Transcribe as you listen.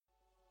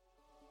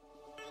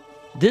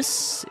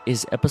This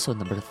is episode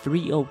number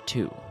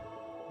 302.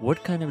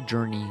 What kind of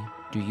journey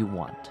do you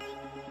want?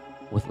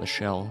 With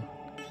LaChelle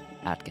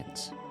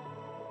Adkins.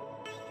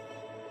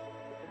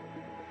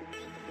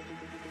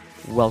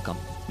 Welcome.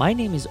 My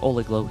name is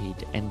Oleg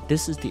and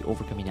this is the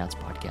Overcoming Odds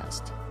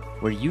podcast,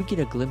 where you get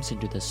a glimpse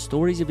into the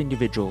stories of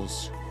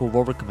individuals who have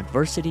overcome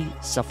adversity,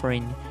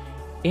 suffering,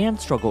 and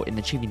struggle in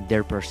achieving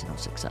their personal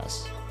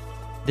success.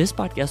 This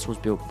podcast was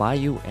built by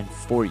you and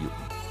for you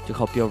to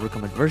help you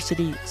overcome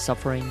adversity,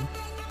 suffering,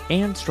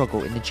 and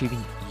struggle in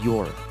achieving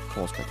your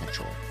fullest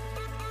potential.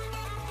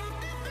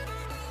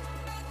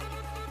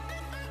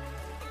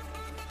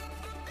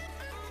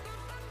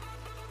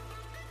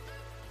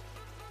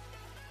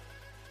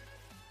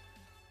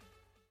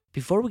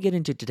 Before we get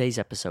into today's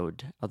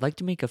episode, I'd like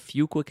to make a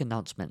few quick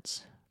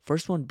announcements.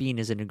 First one being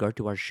is in regard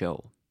to our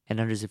show. And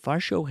as if our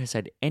show has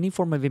had any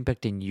form of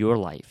impact in your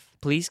life,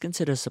 please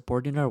consider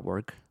supporting our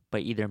work by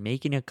either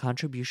making a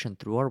contribution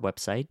through our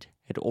website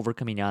at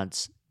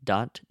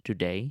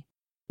overcomingodds.today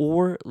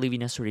or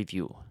leaving us a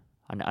review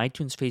on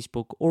iTunes,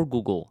 Facebook, or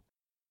Google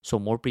so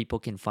more people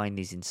can find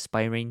these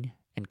inspiring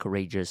and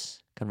courageous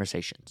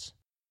conversations.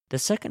 The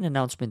second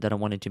announcement that I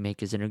wanted to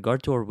make is in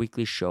regard to our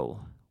weekly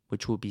show,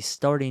 which will be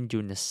starting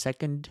during the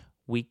second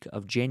week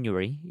of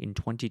January in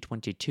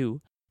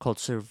 2022, called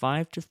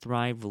Survive to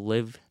Thrive,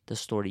 Live the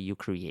Story You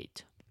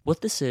Create.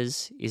 What this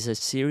is a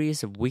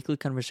series of weekly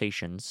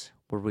conversations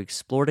where we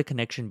explore the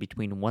connection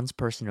between one's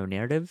personal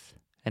narrative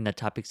and the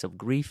topics of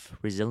grief,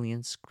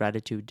 resilience,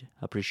 gratitude,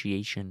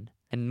 appreciation,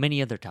 and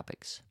many other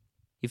topics.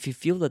 If you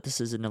feel that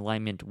this is in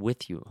alignment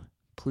with you,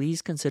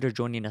 please consider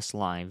joining us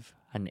live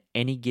on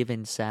any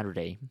given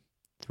Saturday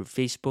through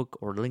Facebook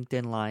or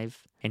LinkedIn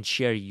Live and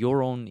share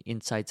your own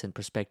insights and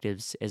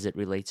perspectives as it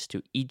relates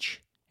to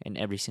each and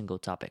every single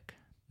topic.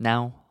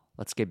 Now,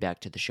 let's get back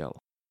to the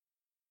show.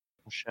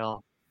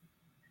 LaChelle.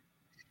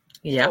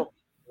 Yeah. So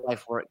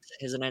life works,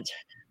 isn't it?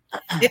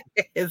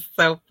 It's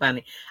so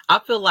funny. I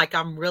feel like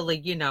I'm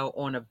really,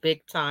 on a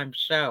big time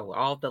show,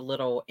 all the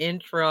little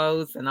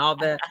intros and all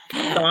that. So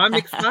I'm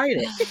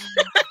excited.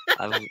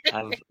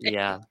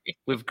 Yeah,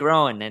 we've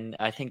grown, and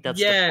I think that's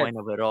the Yes. point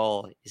of it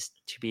all, is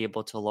to be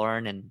able to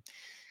learn and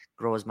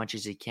grow as much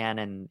as you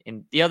can.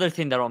 And the other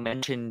thing that I'll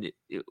mention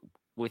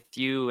with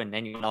you and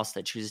anyone else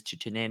that chooses to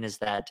tune in is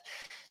that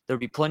there'll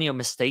be plenty of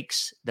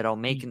mistakes that I'll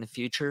make in the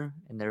future,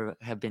 and there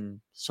have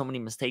been so many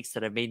mistakes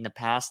that I've made in the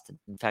past.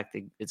 In fact,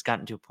 it's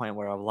gotten to a point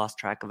where I've lost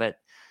track of it,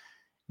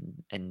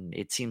 and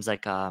it seems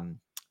like a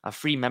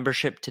free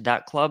membership to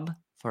that club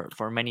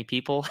for many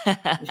people. And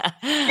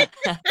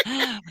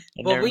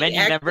Well, there are we many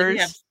actually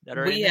members that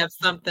are in have it.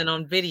 something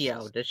on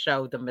video to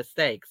show the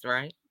mistakes,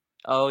 right?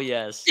 Oh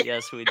yes,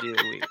 we do.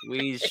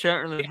 We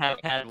certainly have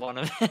had one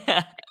of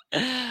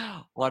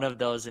one of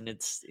those, and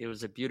it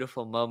was a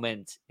beautiful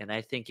moment, and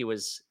I think it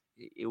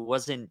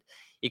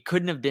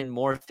couldn't have been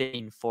more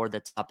fitting for the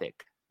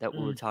topic that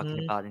we were talking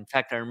Mhm. about. In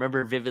fact, I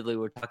remember vividly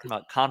we were talking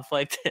about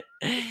conflict,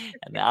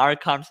 and our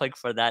conflict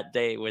for that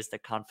day was the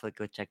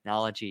conflict with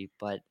technology.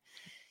 But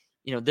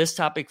this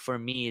topic for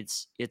me,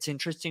 it's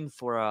interesting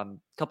for a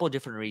couple of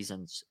different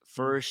reasons.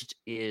 First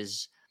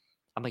is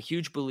I'm a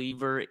huge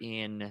believer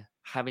in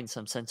having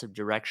some sense of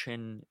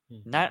direction,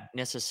 not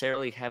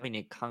necessarily having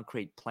a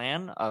concrete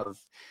plan of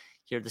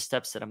here are the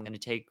steps that I'm going to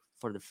take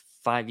for the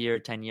 5-year,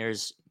 10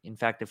 years. In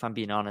fact, if I'm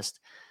being honest,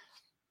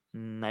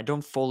 I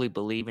don't fully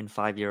believe in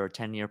 5-year or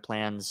 10-year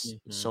plans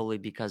solely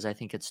because I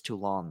think it's too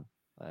long.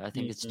 I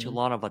think it's too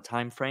long of a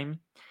time frame.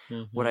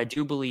 What I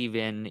do believe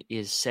in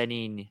is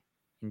setting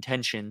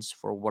intentions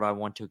for what I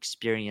want to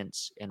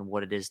experience and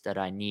what it is that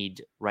I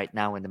need right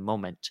now in the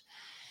moment.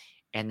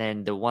 And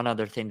then the one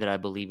other thing that I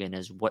believe in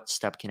is what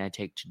step can I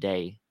take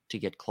today to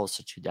get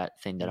closer to that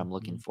thing that I'm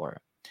looking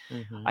for.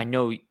 I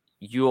know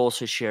you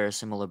also share a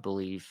similar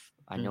belief.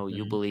 I know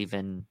you believe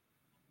in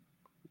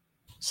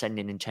setting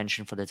an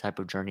intention for the type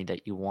of journey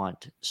that you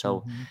want.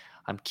 So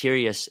I'm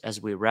curious,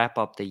 as we wrap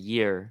up the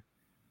year,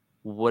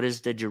 what is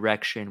the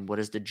direction, what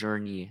is the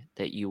journey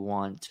that you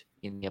want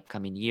in the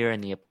upcoming year, in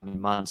the upcoming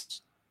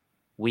months,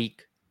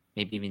 week,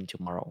 maybe even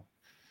tomorrow?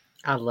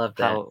 I love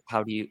that.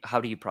 How do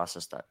you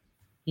process that?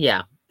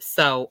 Yeah.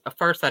 So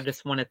first, I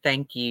just want to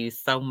thank you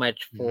so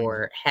much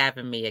for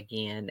having me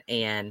again.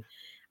 And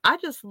I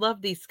just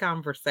love these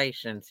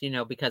conversations,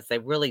 because they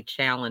really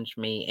challenge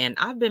me. And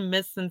I've been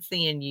missing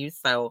seeing you.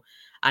 So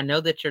I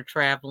know that you're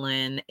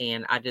traveling,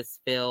 and I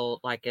just feel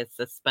like it's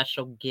a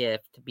special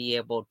gift to be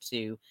able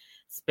to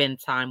spend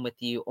time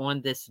with you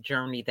on this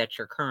journey that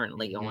you're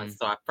currently on.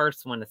 So I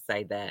first want to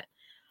say that.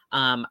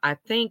 I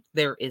think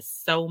there is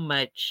so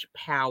much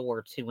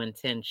power to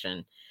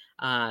intention.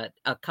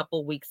 A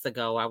couple weeks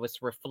ago, I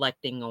was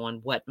reflecting on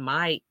what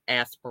my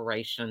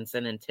aspirations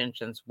and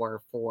intentions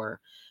were for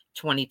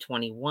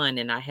 2021.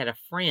 And I had a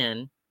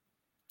friend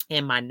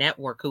in my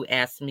network who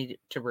asked me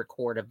to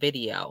record a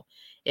video.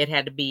 It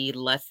had to be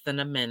less than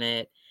a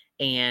minute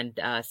and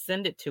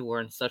send it to her.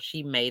 And so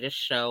she made a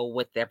show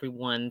with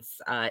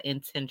everyone's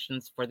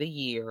intentions for the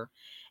year.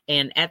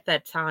 And at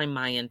that time,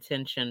 my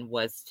intention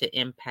was to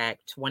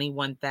impact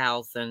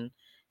 21,000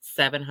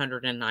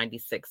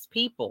 796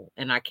 people.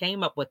 And I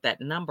came up with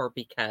that number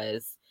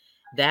because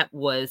that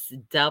was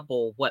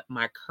double what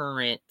my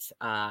current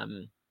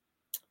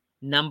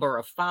number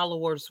of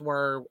followers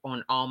were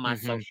on all my Hmm.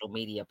 social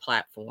media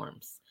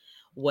platforms.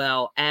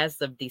 Well,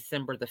 as of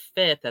December the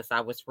 5th, as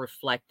I was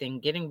reflecting,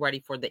 getting ready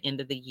for the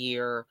end of the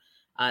year,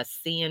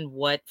 seeing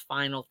what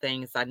final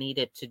things I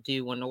needed to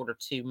do in order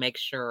to make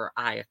sure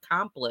I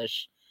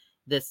accomplish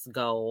this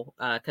goal,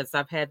 because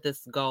I've had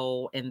this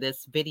goal and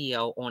this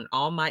video on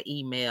all my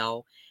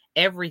email,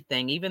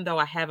 everything, even though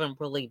I haven't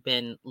really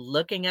been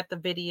looking at the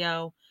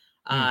video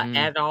Hmm.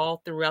 at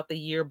all throughout the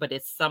year, but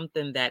it's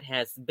something that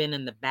has been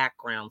in the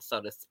background,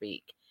 so to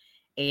speak.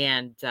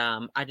 And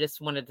I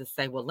just wanted to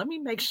say, well, let me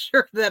make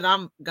sure that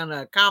I'm going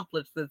to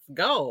accomplish this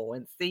goal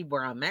and see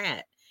where I'm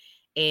at.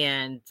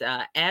 And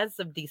as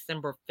of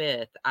December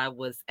 5th, I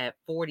was at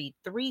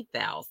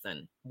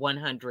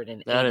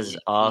That is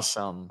 43,188 people.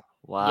 awesome.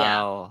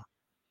 Yeah. Wow.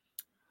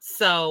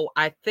 So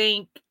I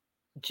think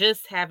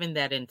just having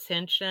that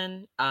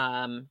intention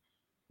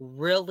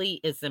really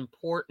is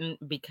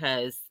important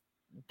because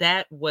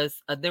there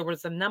was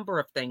a number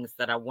of things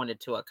that I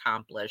wanted to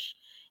accomplish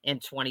in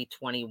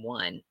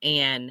 2021,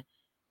 and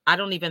I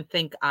don't even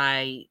think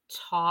I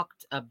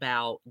talked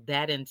about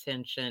that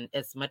intention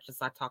as much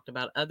as I talked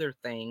about other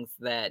things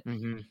that,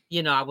 Hmm.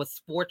 I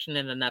was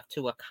fortunate enough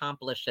to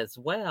accomplish as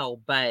well.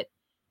 But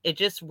it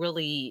just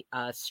really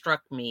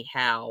struck me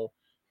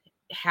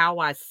how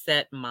I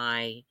set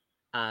my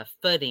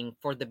footing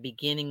for the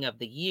beginning of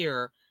the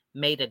year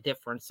made a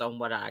difference on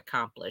what I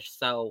accomplished.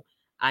 So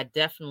I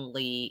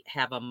definitely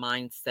have a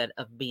mindset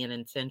of being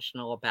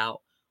intentional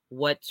about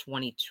what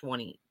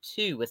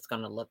 2022 is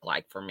going to look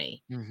like for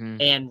me, Hmm.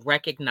 and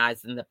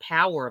recognizing the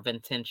power of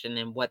intention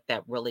and what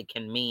that really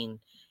can mean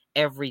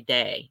every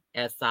day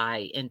as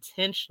I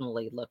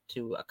intentionally look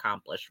to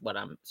accomplish what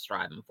I'm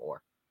striving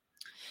for.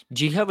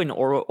 Do you have an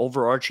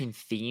overarching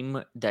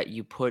theme that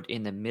you put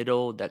in the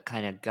middle that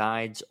kind of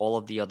guides all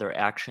of the other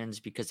actions?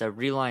 Because I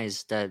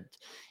realized that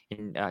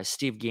in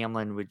Steve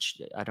Gamlin,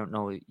 which I don't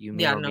know, you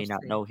may Yeah, or no, may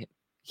not Steve. know him.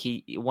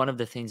 One of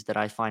the things that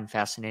I find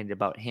fascinating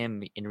about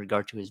him in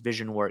regard to his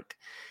vision work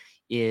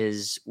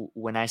is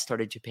when I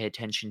started to pay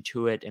attention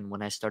to it and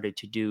when I started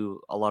to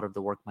do a lot of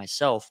the work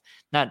myself,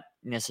 not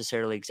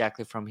necessarily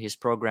exactly from his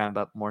program,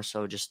 but more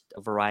so just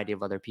a variety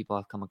of other people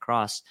I've come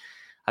across.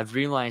 I've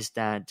realized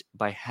that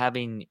by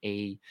having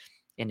an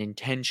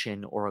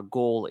intention or a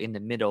goal in the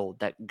middle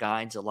that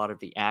guides a lot of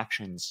the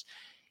actions,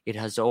 it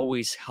has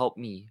always helped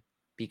me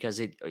because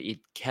it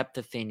kept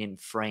the thing in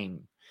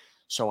frame.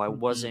 So I Hmm.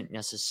 wasn't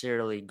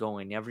necessarily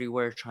going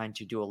everywhere trying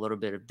to do a little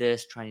bit of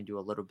this, trying to do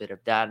a little bit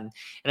of that. And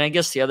I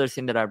guess the other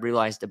thing that I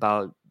realized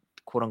about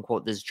quote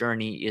unquote this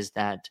journey is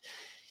that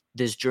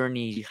this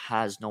journey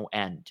has no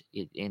end.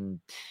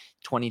 In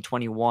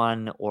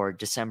 2021 or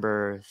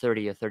December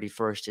 30th,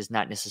 31st is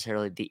not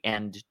necessarily the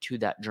end to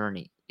that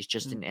journey. It's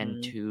just an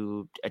end Hmm.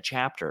 to a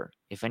chapter,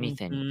 if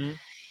anything. Hmm.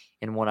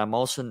 And what I'm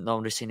also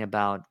noticing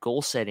about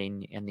goal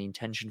setting and the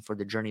intention for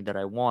the journey that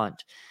I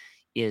want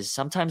is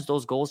sometimes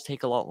those goals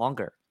take a lot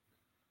longer.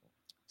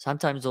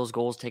 Sometimes those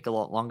goals take a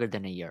lot longer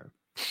than a year.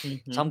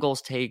 Some Hmm.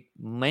 goals take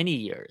many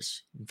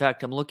years. In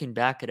fact, I'm looking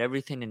back at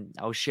everything and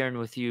I was sharing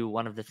with you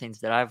one of the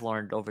things that I've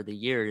learned over the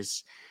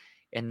years,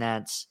 and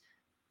that's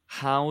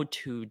how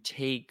to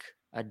take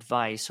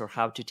advice or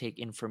how to take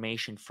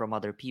information from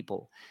other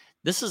people.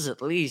 This is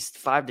at least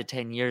 5 to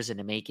 10 years in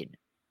the making,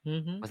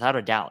 Hmm. without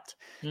a doubt.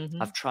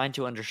 Hmm. Of trying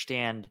to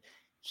understand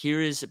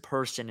here is a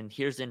person and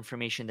here's the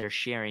information they're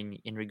sharing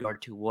in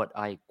regard to what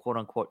I quote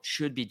unquote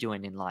should be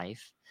doing in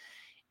life.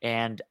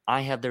 And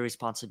I have the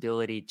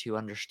responsibility to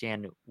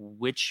understand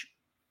which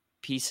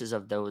pieces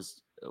of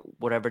those,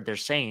 whatever they're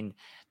saying,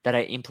 that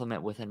I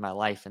implement within my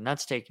life. And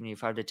that's taken me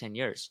 5 to 10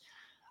 years.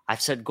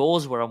 I've set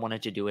goals where I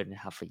wanted to do it in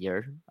half a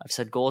year. I've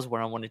set goals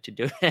where I wanted to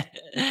do it.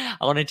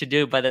 I wanted to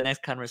do it by the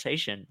next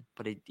conversation,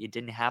 but it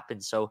didn't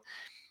happen. So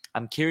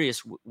I'm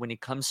curious when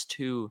it comes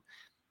to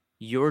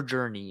your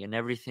journey and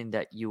everything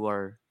that you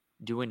are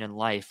doing in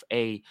life.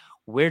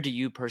 Where do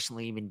you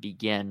personally even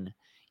begin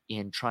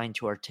in trying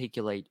to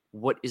articulate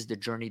what is the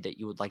journey that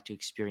you would like to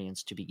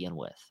experience to begin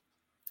with?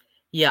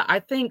 Yeah, I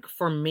think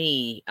for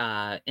me,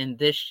 in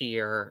this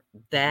year,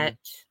 Hmm. that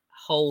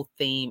whole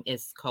theme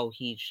is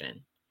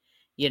cohesion.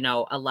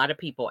 A lot of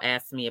people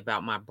ask me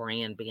about my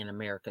brand being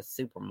America's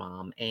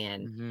Supermom,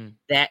 and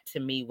Hmm. that to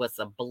me was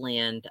a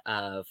blend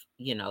of,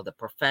 the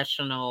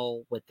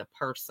professional with the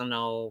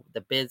personal,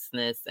 the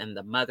business, and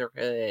the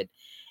motherhood.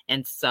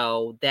 And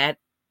so that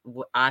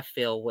I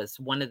feel was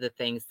one of the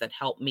things that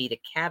helped me to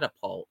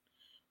catapult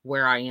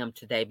where I am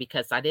today,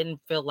 because I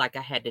didn't feel like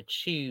I had to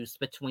choose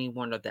between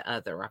one or the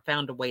other. I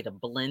found a way to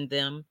blend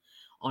them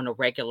on a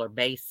regular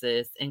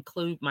basis,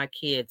 include my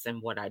kids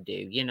in what I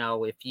do.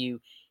 If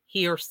you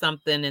hear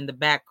something in the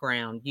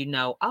background,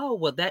 oh,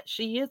 well, that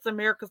she is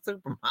America's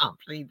Supermom.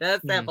 She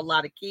does have a Hmm.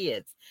 lot of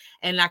kids,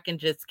 and I can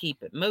just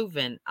keep it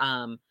moving.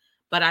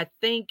 But I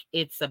think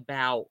it's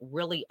about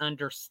really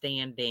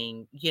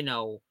understanding,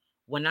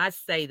 when I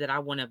say that I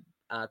want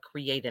to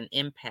create an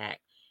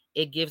impact,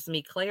 it gives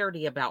me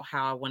clarity about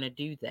how I want to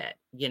do that.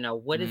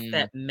 What is Mm,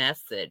 that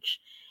message?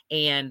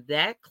 And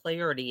that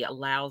clarity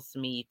allows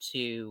me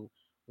to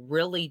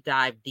really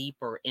dive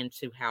deeper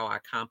into how I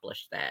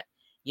accomplish that.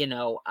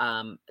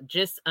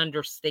 Just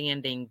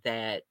understanding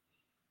that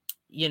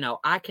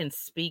I can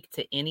speak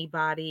to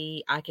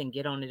anybody, I can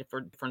get on the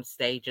different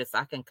stages,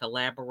 I can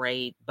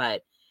collaborate,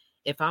 but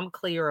if I'm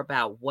clear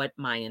about what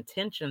my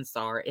intentions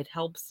are, it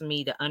helps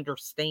me to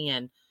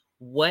understand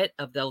what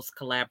of those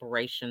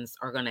collaborations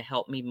are going to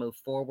help me move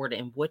forward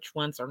and which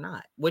ones are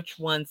not. Which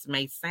ones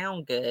may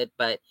sound good,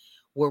 but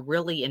we're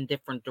really in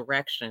different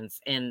directions.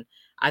 And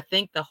I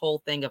think the whole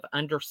thing of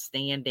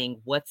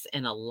understanding what's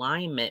in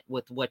alignment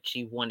with what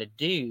you want to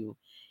do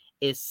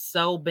is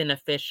so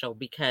beneficial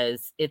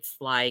because it's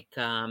like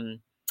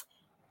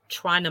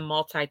trying to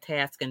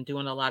multitask and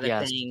doing a lot of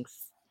yes,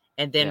 things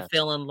and then yes,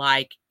 feeling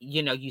like,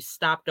 you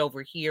stopped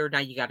over here. Now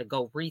you got to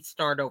go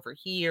restart over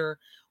here.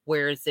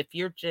 Whereas if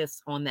you're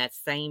just on that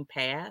same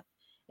path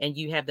and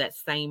you have that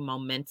same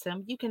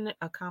momentum, you can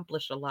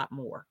accomplish a lot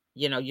more.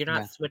 You're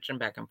not yeah. switching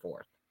back and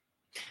forth.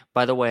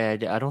 By the way,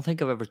 I don't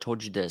think I've ever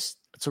told you this.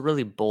 It's a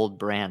really bold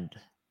brand.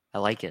 I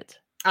like it.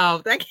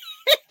 Oh, thank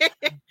you.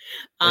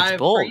 It's I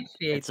bold.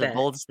 appreciate It's a that.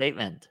 bold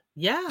statement.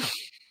 Yeah.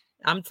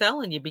 I'm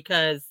telling you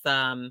because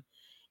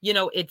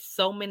it's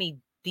so many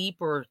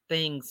deeper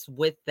things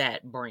with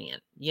that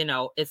brand.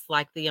 It's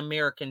like the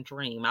American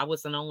dream. I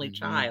was an only Mhm.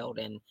 child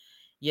and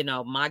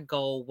my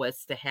goal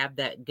was to have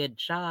that good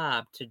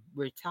job, to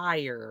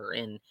retire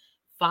and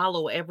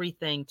follow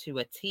everything to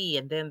a T,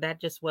 and then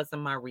that just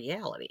wasn't my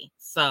reality.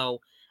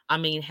 So, I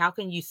mean, how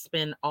can you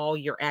spend all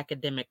your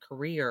academic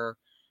career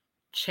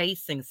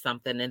chasing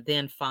something and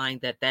then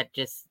find that that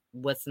just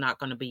was not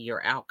going to be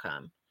your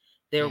outcome?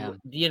 Yeah.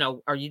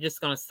 Are you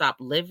just going to stop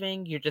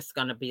living? You're just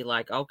going to be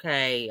like,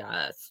 okay,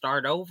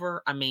 start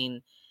over. I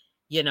mean,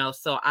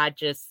 so I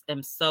just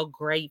am so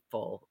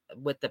grateful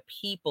with the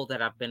people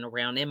that I've been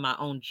around in my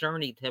own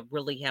journey to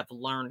really have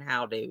learned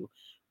how to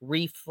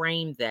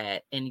reframe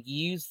that and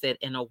use it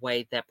in a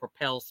way that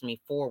propels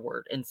me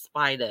forward in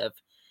spite of,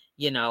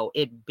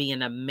 it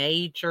being a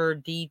major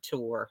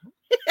detour.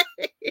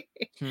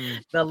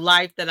 Hmm. The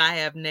life that I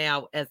have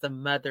now as a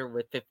mother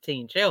with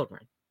 15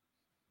 children.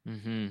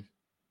 Mhm.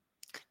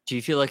 Do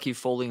you feel like you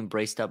fully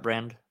embraced that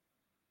brand?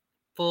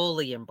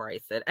 Fully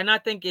embrace it. And I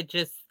think it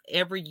just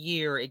every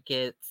year it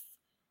gets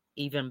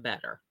even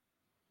better.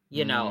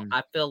 Mm,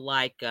 I feel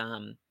like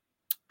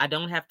I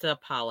don't have to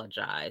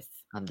apologize,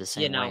 I'm the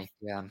you same know, way.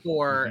 Yeah.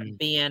 for Mhm.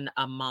 being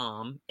a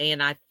mom.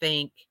 And I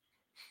think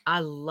I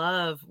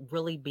love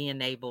really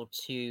being able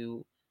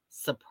to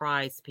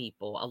surprise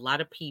people. A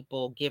lot of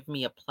people give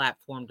me a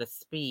platform to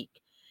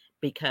speak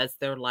because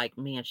they're like,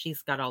 man,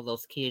 she's got all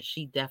those kids.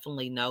 She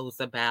definitely knows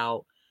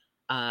about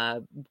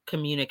uh,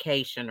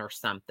 communication or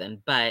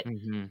something. But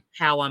Mhm.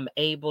 how I'm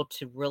able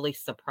to really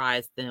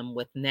surprise them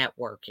with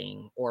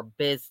networking or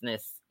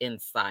business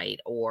insight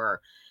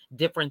or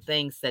different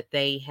things that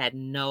they had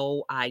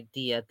no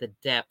idea the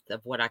depth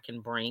of what I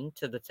can bring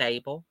to the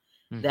table.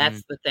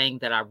 Mhm. That's the thing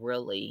that I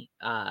really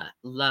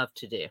love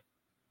to do.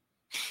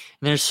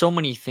 There's so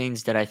many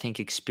things that I think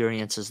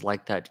experiences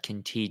like that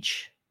can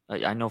teach.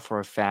 I know for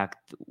a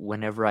fact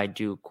whenever I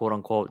do quote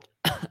unquote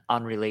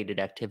unrelated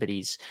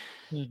activities,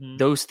 Hmm.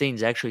 those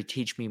things actually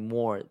teach me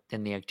more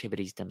than the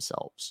activities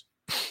themselves.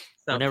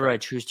 So Whenever true. I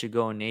choose to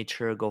go in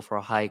nature, go for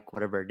a hike,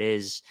 whatever it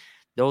is,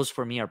 those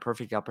for me are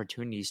perfect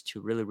opportunities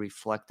to really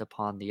reflect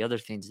upon the other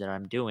things that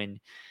I'm doing.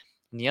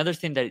 And the other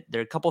thing that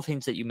there are a couple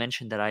things that you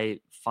mentioned that I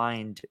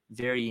find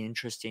very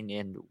interesting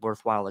and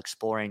worthwhile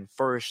exploring.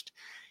 First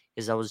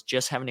is I was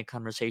just having a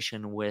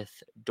conversation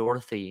with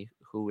Dorothy,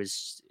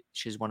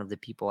 she's one of the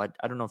people.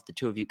 I don't know if the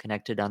two of you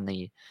connected on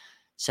the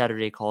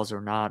Saturday calls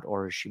or not,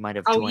 or she might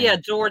have Oh yeah,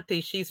 joined.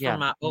 Dorothy, she's Yeah.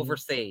 from Hmm.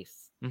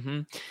 overseas.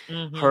 Hmm.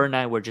 Hmm. Her and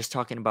I were just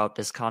talking about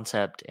this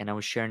concept, and I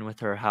was sharing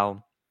with her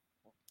how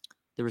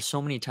there were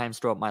so many times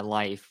throughout my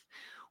life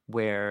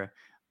where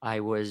I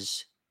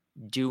was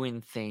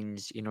doing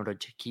things in order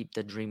to keep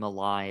the dream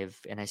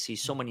alive. And I see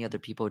so many other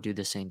people do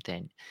the same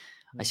thing.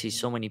 I see Hmm.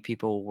 so many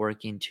people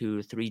working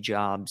two, three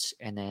jobs,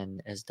 and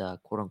then as the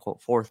quote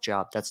unquote fourth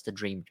job, that's the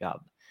dream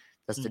job.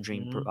 That's the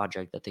dream Hmm.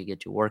 project that they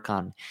get to work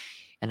on.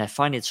 And I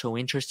find it so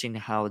interesting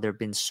how there have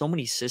been so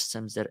many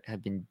systems that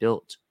have been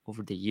built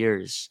over the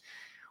years,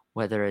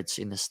 whether it's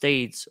in the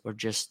States or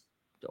just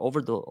all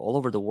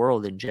over the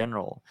world in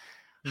general,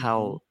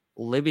 Hmm. how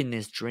living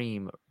this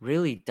dream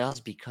really does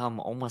become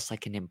almost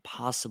like an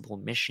impossible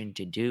mission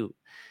to do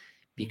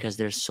because Hmm.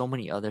 there's so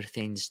many other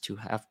things to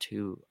have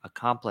to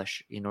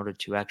accomplish in order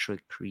to actually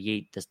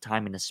create this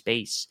time and a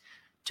space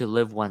to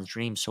live one's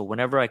dream. So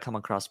whenever I come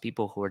across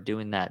people who are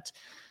doing that,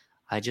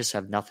 I just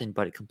have nothing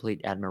but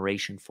complete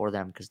admiration for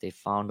them because they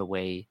found a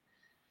way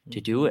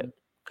to do Hmm. it.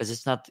 Because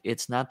it's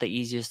not the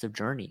easiest of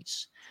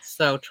journeys.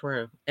 So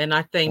true. And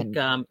I think, And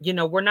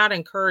we're not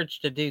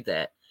encouraged to do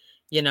that.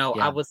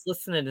 I yeah. was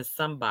listening to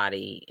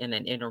somebody in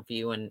an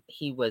interview and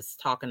he was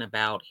talking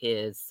about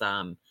his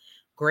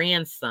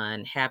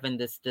grandson having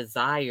this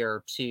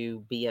desire to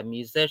be a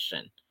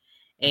musician.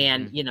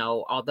 And, Mm-hmm.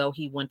 although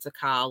he went to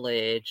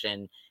college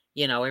and,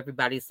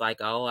 everybody's like,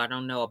 oh, I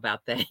don't know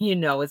about that.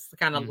 It's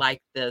kind of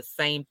like the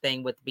same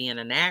thing with being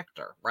an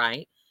actor,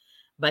 right?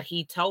 But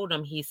he told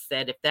him, he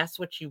said, if that's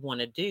what you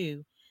want to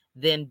do,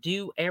 then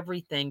do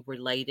everything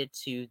related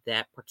to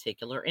that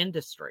particular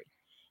industry.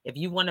 If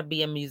you want to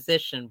be a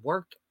musician,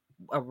 work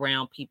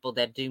around people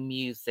that do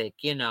music,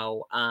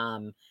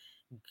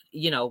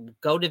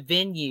 go to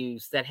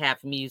venues that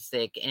have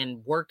music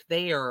and work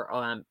there,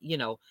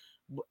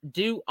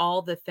 do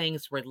all the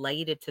things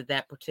related to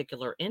that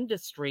particular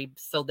industry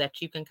so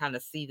that you can kind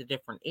of see the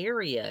different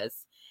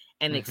areas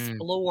and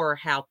Mm-hmm. explore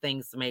how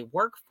things may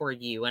work for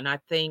you. And I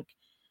think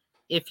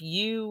if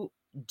you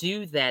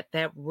do that,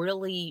 that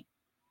really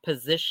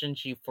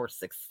positions you for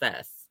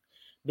success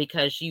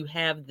because you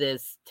have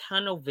this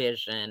tunnel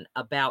vision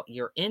about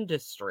your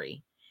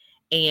industry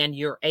and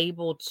you're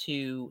able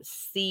to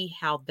see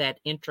how that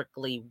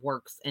intricately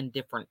works in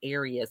different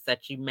areas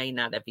that you may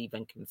not have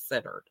even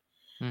considered.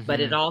 But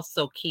it Mm-hmm.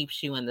 also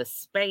keeps you in the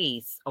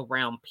space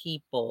around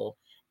people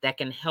that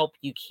can help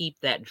you keep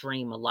that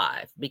dream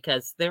alive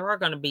because there are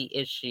going to be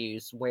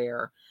issues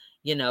where,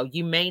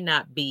 you may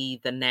not be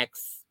the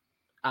next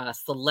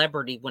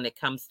celebrity when it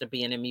comes to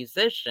being a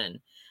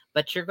musician,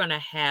 but you're going to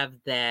have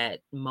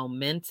that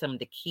momentum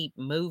to keep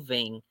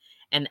moving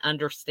and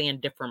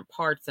understand different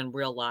parts and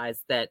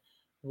realize that,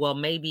 well,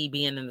 maybe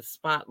being in the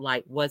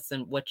spotlight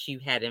wasn't what you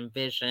had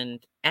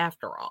envisioned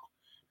after all,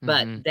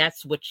 but Mm-hmm.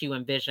 that's what you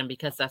envisioned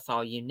because that's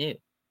all you knew.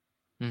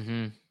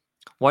 Mm-hmm.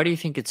 Why do you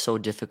think it's so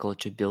difficult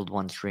to build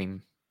one's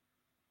dream?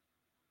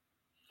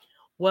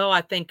 Well,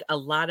 I think a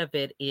lot of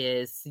it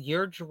is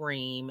your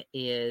dream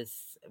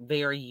is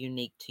very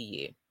unique to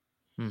you.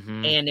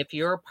 Mm-hmm. And if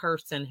you're a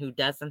person who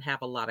doesn't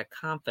have a lot of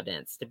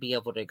confidence to be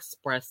able to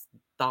express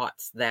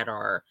thoughts that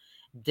are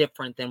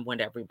different than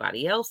what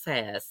everybody else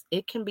has,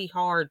 it can be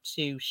hard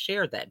to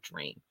share that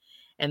dream.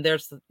 And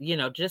there's,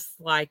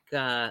 just like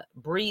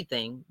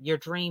breathing, your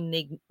dream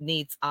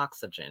needs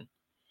oxygen.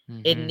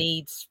 It Mm-hmm.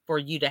 needs for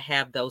you to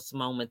have those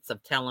moments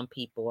of telling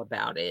people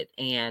about it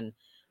and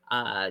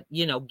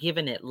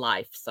giving it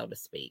life, so to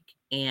speak.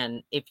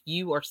 And if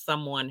you are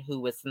someone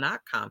who is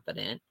not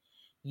confident,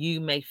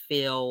 you may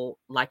feel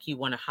like you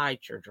want to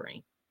hide your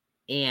dream,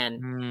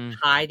 and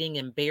Mm-hmm. hiding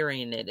and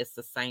burying it is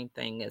the same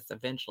thing as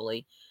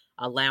eventually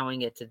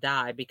allowing it to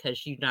die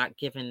because you're not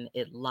giving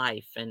it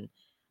life and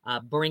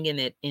bringing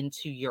it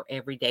into your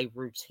everyday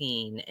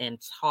routine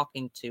and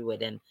talking to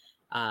it and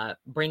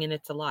bringing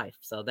it to life.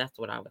 So that's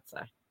what I would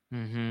say.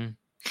 Mm-hmm.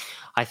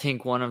 I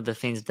think one of the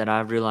things that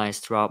I've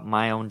realized throughout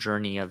my own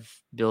journey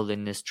of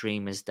building this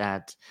dream is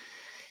that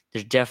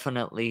there's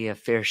definitely a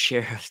fair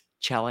share of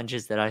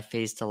challenges that I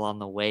faced along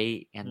the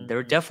way. And there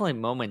are Mhm, definitely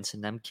moments,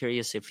 and I'm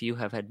curious if you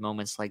have had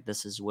moments like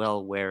this as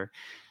well, where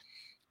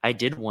I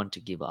did want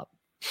to give up.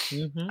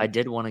 mhm, I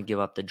did want to give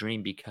up the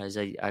dream because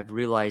I've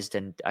realized,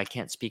 and I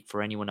can't speak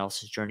for anyone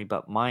else's journey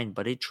but mine,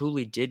 but it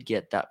truly did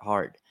get that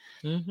hard.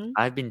 mhm,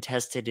 I've been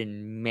tested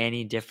in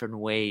many different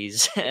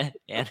ways,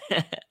 and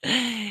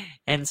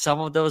and some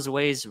of those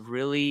ways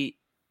really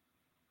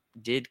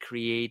did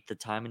create the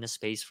time and the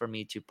space for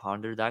me to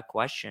ponder that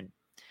question.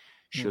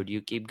 Should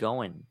you mhm, keep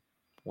going?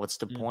 What's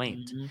the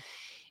point? mhm,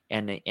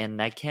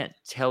 And I can't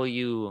tell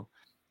you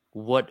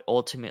what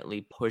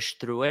ultimately pushed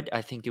through it.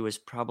 I think it was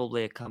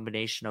probably a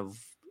combination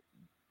of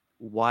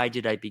why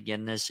did I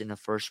begin this in the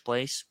first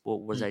place?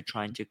 What was I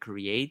trying mhm, to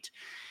create?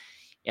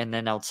 And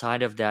then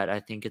outside of that, I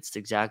think it's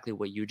exactly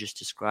what you just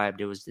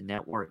described. It was the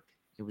network,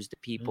 it was the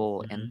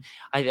people. And mhm,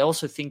 I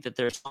also think that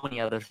there's so many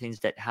other things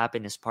that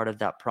happen as part of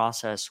that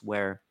process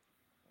where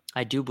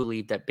I do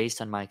believe that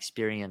based on my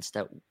experience,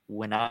 that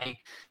when I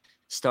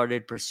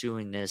started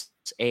pursuing this,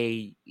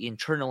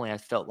 internally I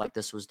felt like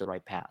this was the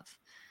right path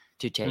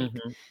to take.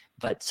 mhm,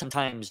 But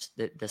sometimes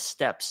the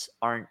steps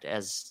aren't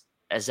as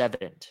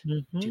evident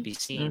to mhm, be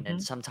seen.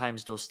 And mhm,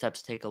 sometimes those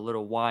steps take a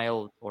little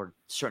while or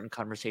certain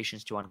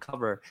conversations to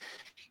uncover.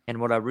 And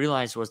what I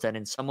realized was that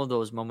in some of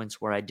those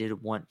moments where I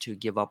did want to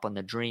give up on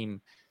the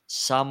dream,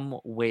 some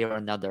way or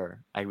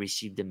another, I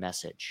received a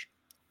message.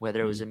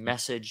 Whether it was a mhm,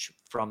 message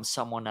from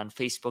someone on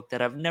Facebook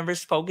that I've never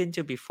spoken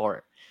to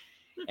before,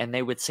 and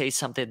they would say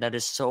something that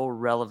is so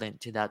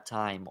relevant to that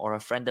time, or a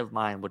friend of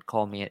mine would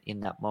call me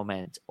in that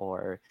moment,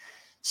 or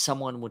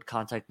someone would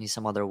contact me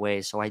some other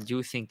way. So I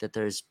do think that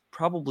there's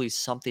probably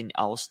something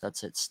else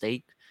that's at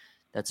stake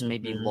that's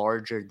maybe mhm,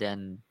 larger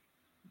than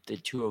the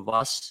two of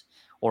us,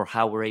 or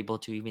how we're able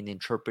to even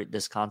interpret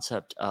this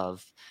concept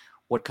of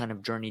what kind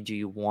of journey do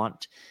you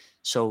want.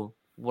 So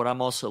what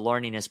I'm also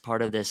learning as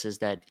part of this is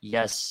that,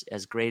 yes,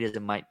 as great as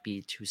it might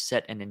be to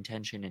set an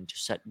intention and to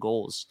set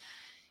goals,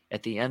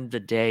 at the end of the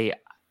day,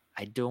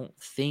 I don't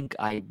think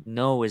I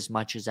know as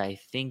much as I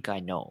think I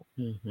know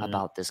mhm.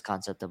 about this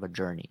concept of a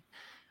journey.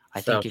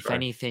 I So think if true.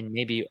 anything,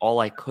 maybe all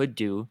I could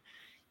do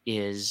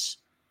is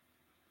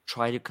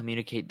try to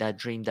communicate that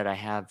dream that I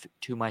have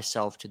to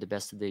myself to the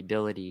best of the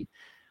ability,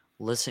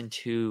 listen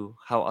to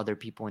how other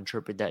people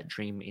interpret that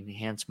dream,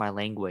 enhance my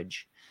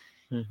language.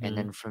 And Mhm,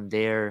 then from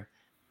there,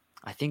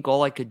 I think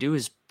all I could do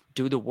is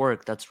do the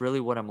work. That's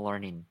really what I'm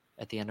learning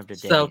at the end of the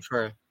So day.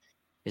 true.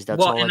 Is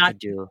that's Well, all I and I could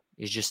do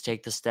is just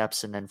take the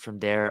steps, and then from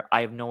there,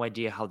 I have no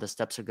idea how the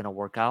steps are gonna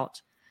work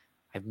out.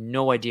 I have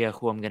no idea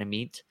who I'm gonna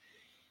meet,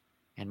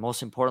 and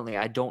most importantly,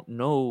 I don't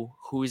know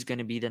who is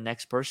gonna be the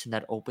next person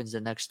that opens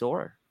the next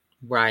door.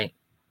 right.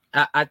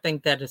 I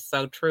think that is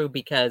so true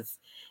because,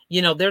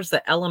 there's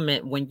an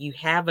element when you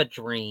have a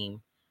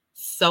dream,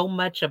 so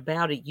much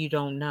about it you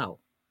don't know,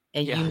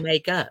 and Yeah. you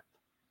make up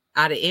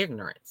out of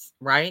ignorance,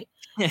 right?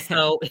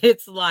 So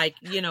it's like,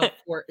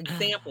 for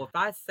example, if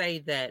I say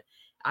that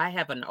I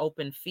have an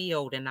open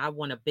field and I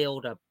want to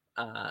build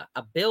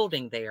a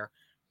building there,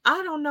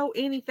 I don't know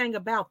anything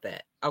about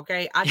that.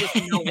 Okay, I just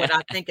know what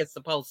I think it's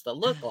supposed to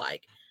look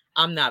like.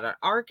 I'm not an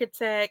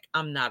architect.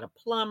 I'm not a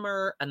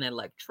plumber, an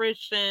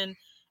electrician.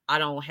 I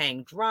don't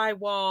hang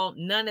drywall,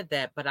 none of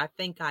that. But I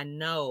think I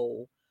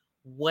know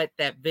what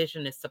that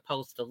vision is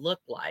supposed to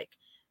look like.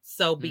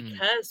 So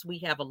Mm, because we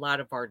have a lot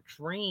of our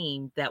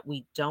dream that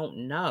we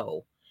don't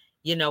know,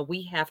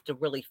 we have to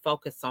really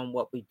focus on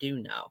what we do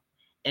know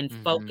and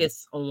mhm,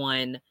 focus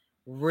on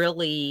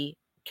really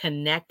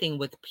connecting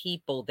with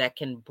people that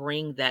can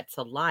bring that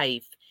to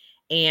life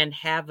and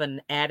have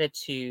an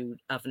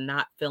attitude of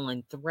not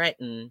feeling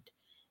threatened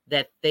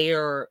that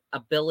their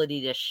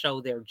ability to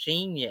show their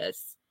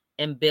genius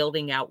and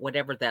building out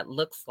whatever that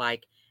looks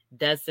like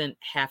doesn't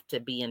have to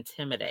be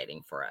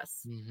intimidating for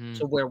us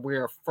to mhm, where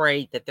we're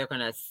afraid that they're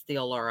going to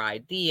steal our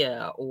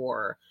idea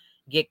or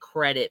get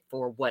credit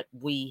for what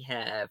we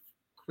have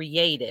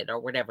created or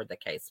whatever the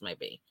case may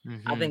be.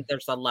 I mhm, think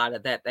there's a lot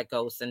of that that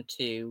goes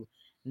into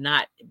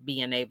not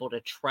being able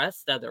to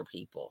trust other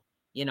people.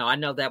 I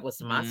know that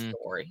was my mm,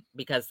 story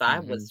because I mhm,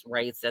 was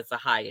raised as a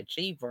high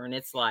achiever, and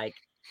it's like,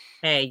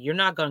 hey, you're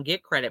not going to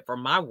get credit for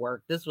my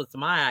work. This was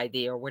my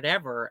idea or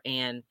whatever.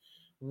 And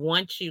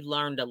once you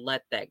learn to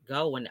let that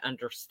go and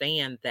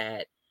understand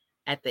that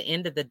at the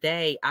end of the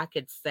day, I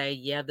could say,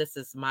 yeah, this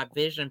is my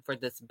vision for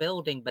this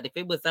building. But if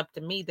it was up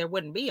to me, there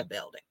wouldn't be a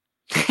building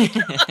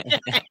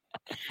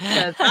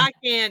because I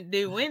can't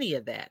do any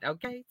of that.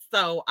 Okay.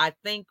 So I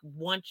think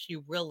once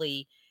you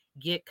really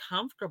get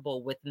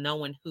comfortable with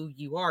knowing who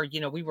you are,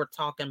 we were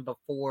talking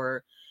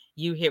before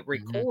you hit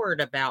Mhm,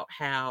 record about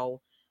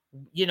how,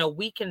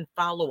 we can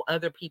follow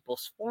other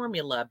people's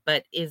formula,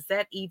 but is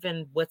that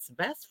even what's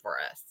best for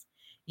us?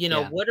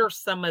 yeah, What are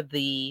some of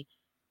the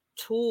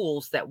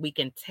tools that we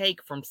can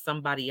take from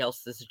somebody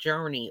else's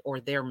journey or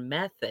their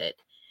method,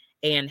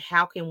 and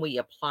how can we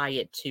apply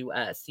it to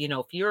us?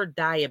 If you're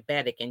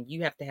diabetic and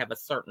you have to have a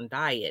certain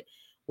diet,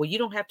 well, you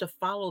don't have to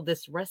follow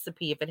this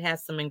recipe if it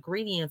has some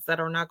ingredients that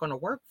are not going to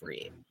work for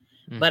you.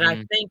 But I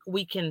mhm, think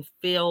we can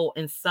feel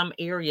in some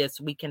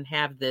areas we can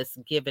have this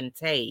give and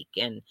take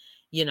and,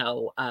 you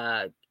know,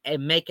 uh,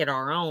 and make it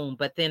our own.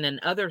 But then in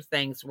other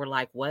things, we're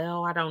like,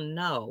 well, I don't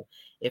know.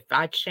 If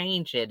I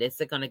change it, is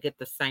it going to get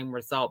the same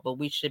result? But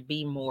we should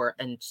be more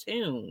in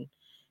tune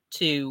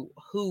to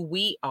who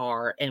we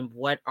are and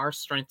what our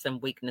strengths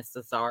and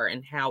weaknesses are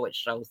and how it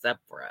shows up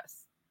for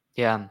us.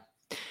 yeah.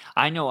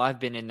 I know I've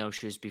been in those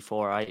shoes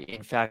before.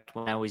 In fact,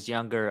 when I was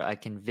younger, I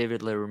can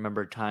vividly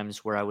remember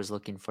times where I was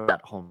looking for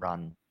that home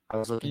run. I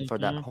was looking for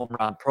that Hmm. home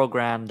run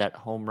program, that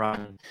home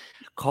run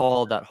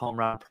call, that home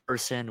run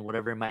person,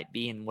 whatever it might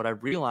be. And what I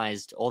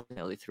realized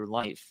ultimately through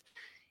life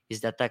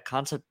is that that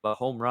concept of a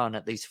home run,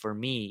 at least for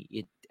me,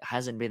 it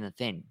hasn't been a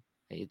thing.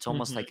 It's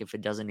almost Hmm. like if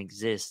it doesn't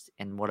exist.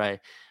 And what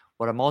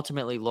I'm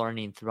ultimately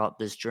learning throughout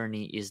this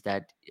journey is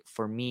that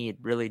for me, it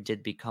really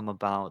did become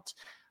about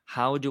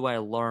how do I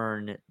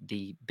learn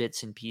the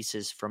bits and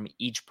pieces from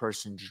each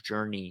person's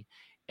journey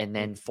and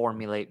then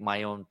formulate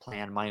my own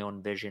plan, my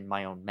own vision,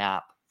 my own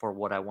map for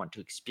what I want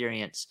to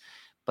experience.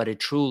 But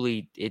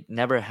it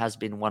never has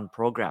been one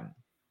program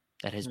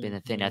that has been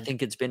a thing. I Hmm.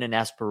 think it's been an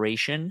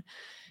aspiration.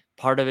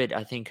 Part of it,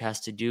 I think,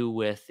 has to do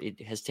with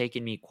it has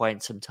taken me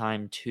quite some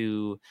time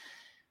to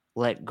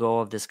let go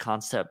of this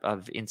concept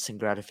of instant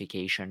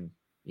gratification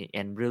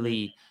and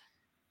really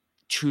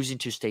choosing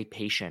to stay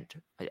patient.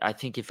 I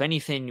think, if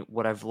anything,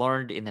 what I've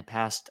learned in the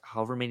past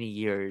however many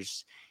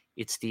years,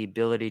 it's the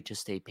ability to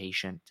stay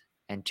patient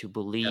and to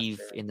That's believe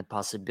good. in the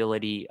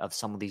possibility of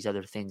some of these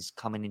other things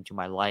coming into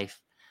my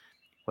life,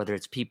 whether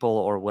it's people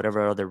or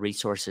whatever other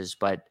resources.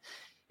 But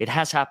it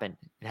has happened.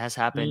 It has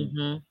happened.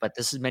 Hmm. But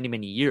this is many,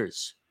 many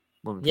years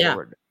moving Yeah.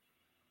 forward.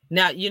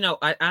 Now,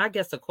 I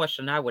guess a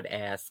question I would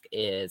ask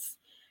is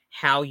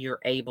how you're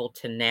able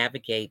to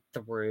navigate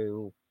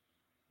through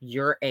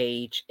your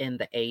age and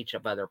the age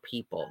of other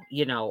people.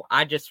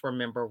 I just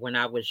remember when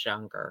I was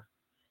younger,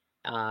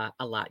 a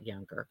lot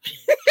younger.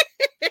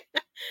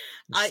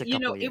 Just a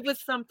couple of It was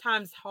years.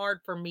 sometimes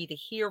hard for me to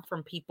hear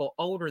from people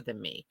older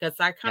than me because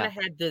I kind Yeah. of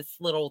had this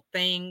little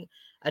thing,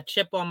 a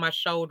chip on my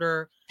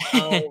shoulder.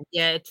 Oh,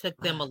 yeah, it took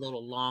them a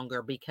little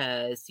longer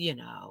because,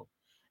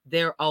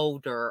 they're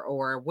older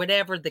or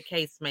whatever the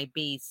case may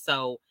be.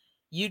 So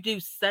you do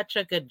such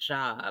a good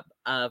job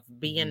of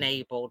being Mhm.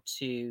 able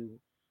to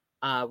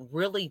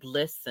really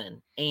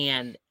listen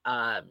and,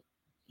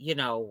 you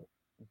know,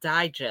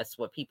 digest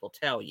what people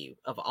tell you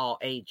of all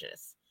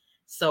ages.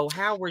 So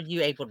how were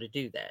you able to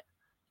do that?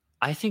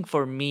 I think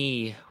for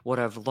me, what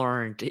I've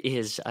learned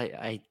is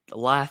I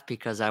laugh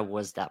because I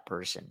was that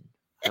person.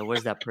 I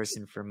was that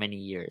person for many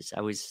years.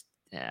 I was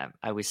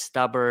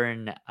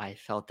stubborn. I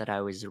felt that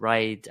I was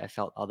right. I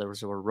felt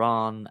others were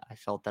wrong. I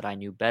felt that I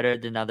knew better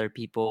than other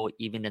people,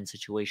 even in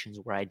situations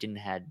where I didn't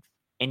had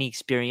any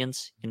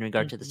experience in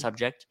regard to the Mhm.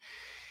 subject.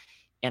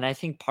 And I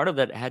think part of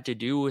that had to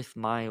do with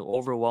my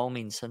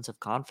overwhelming sense of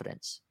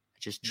confidence. I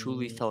just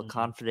truly felt Mm.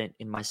 confident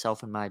in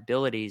myself and my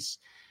abilities.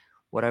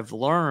 What I've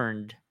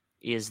learned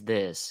is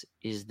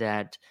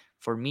that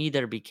for me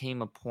there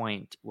became a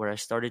point where I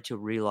started to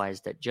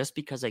realize that just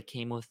because I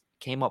came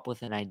up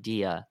with an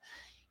idea,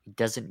 it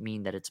doesn't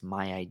mean that it's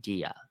my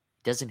idea.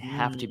 It doesn't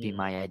have to be Mm.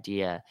 my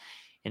idea.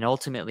 And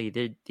ultimately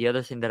the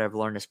other thing that I've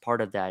learned as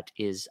part of that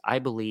is I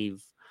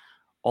believe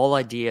all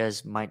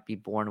ideas might be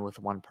born with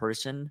one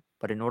person,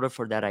 but in order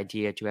for that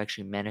idea to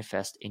actually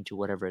manifest into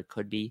whatever it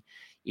could be,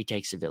 it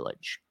takes a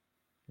village.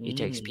 It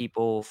takes Mm.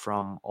 people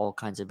from all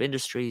kinds of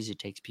industries, it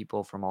takes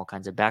people from all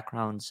kinds of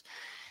backgrounds.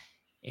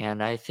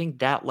 And I think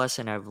that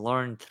lesson I've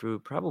learned through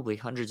probably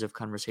hundreds of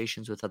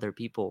conversations with other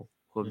people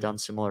who have done Mhm.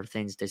 similar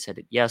things. They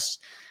said, yes,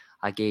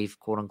 I gave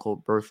quote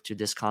unquote birth to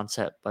this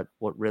concept, but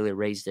what really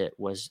raised it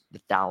was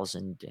the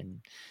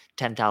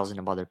 10,000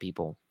 of other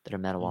people that I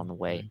met along the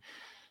way. Mhm.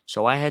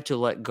 So I had to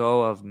let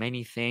go of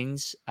many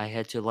things. I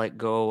had to let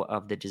go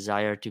of the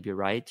desire to be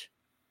right.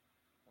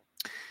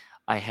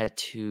 I had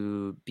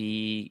to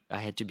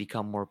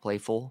become more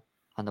playful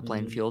on the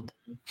playing Mhm. field.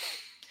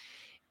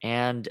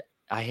 And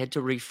I had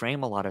to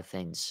reframe a lot of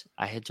things.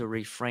 I had to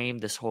reframe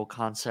this whole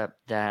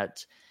concept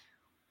that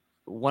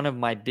one of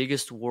my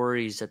biggest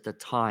worries at the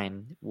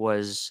time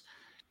was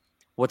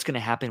what's going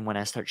to happen when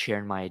I start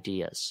sharing my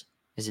ideas?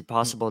 Is it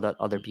possible that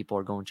other people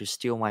are going to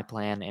steal my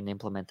plan and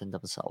implement them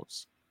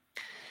themselves?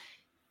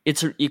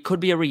 It could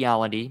be a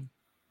reality,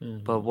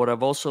 but Mhm. what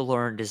I've also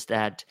learned is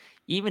that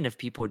even if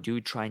people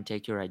do try and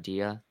take your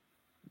idea,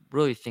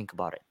 really think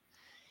about it.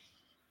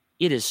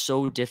 It is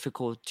so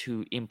difficult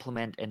to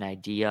implement an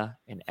idea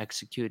and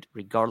execute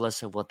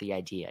regardless of what the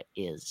idea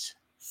is.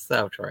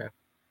 So true.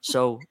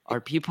 So,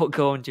 are people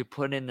going to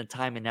put in the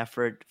time and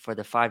effort for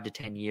the 5 to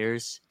 10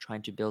 years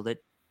trying to build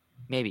it?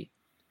 Maybe.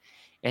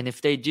 And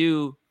if they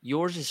do,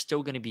 yours is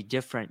still going to be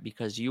different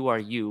because you are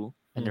you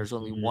and there's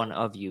only Mhm. one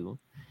of you.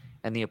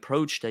 And the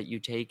approach that you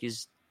take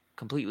is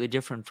completely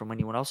different from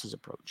anyone else's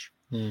approach.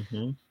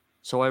 Mhm.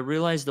 So I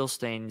realized those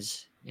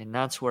things, and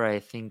that's where I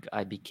think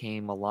I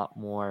became a lot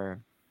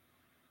more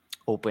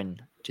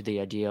open to the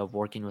idea of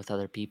working with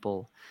other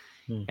people,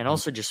 and Mhm.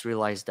 also just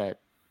realized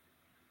that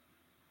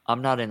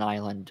I'm not an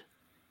island.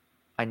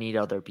 I need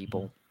other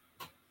people.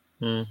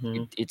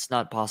 Mhm. It's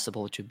not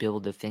possible to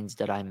build the things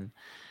that I'm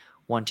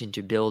wanting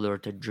to build or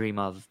to dream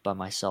of by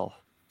myself.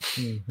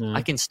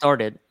 I Mhm. can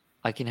start it.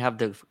 I can have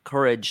the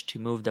courage to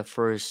move the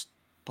first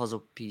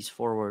puzzle piece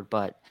forward,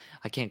 but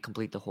I can't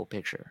complete the whole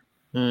picture.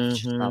 It's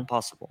just Mhm. not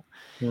possible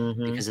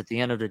Mhm. because at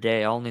the end of the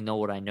day, I only know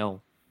what I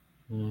know.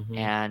 Mhm.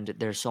 And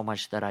there's so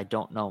much that I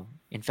don't know.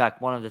 In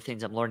fact, one of the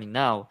things I'm learning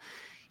now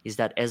is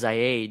that as I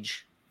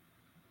age,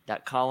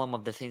 that column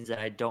of the things that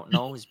I don't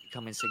know is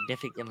becoming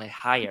significantly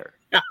higher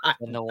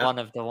than the one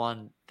of the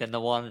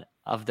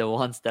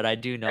ones that I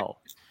do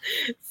know.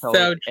 So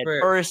So at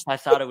true. first I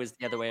thought it was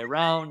the other way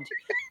around,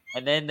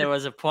 and then there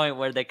was a point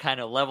where they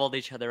kind of leveled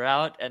each other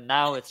out, and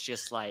now it's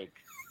just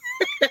like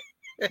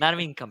not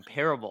even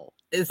comparable,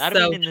 It's not even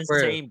so in the true.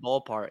 same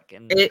ballpark.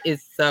 And It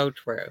is so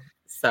true.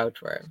 So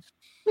true.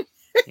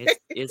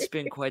 it's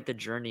been quite the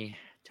journey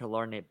to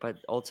learn it,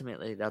 but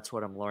ultimately that's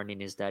what I'm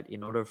learning is that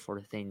in order for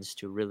things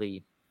to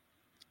really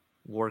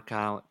work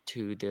out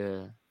to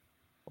the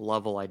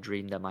level I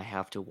dream them, I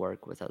have to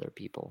work with other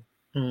people.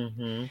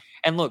 Mhm.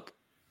 And look,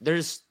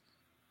 there's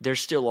there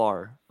still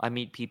are. I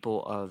meet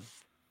people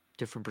of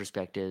different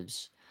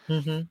perspectives.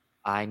 Mhm.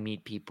 I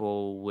meet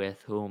people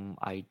with whom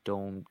I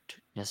don't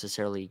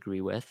necessarily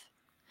agree with.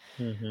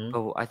 Mhm.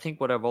 But I think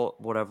what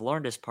I've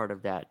learned as part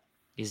of that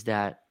is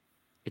that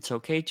it's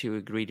okay to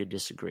agree to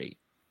disagree.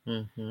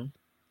 Mhm.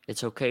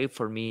 It's okay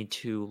for me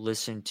to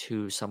listen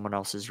to someone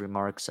else's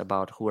remarks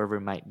about whoever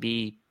it might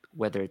be,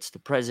 whether it's the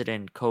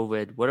president,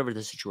 COVID, whatever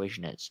the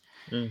situation is,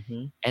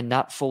 Mhm. and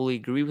not fully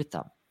agree with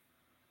them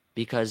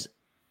because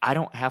I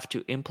don't have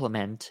to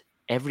implement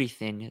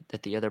everything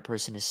that the other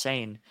person is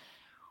saying,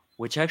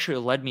 which actually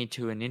led me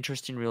to an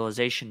interesting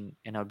realization.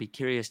 And I'll be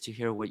curious to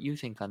hear what you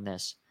think on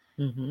this.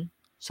 Mhm.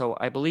 So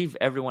I believe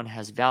everyone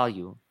has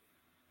value,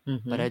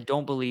 but I Mhm.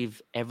 don't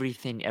believe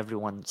everything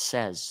everyone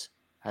says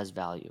has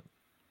value.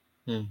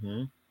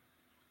 Mhm.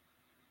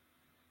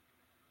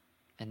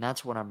 And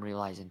that's what I'm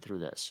realizing through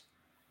this.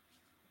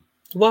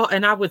 Well,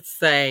 and I would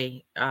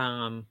say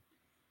I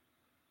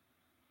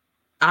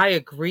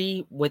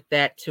agree with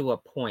that to a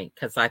point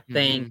because I think,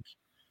 Hmm.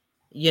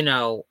 you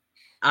know,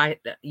 I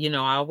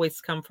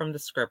always come from the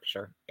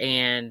scripture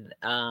and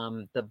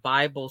the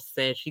Bible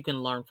says you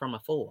can learn from a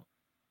fool.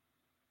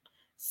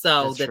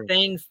 So That's the true.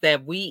 things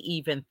that we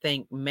even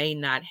think may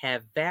not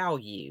have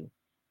value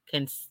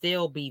can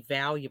still be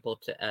valuable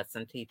to us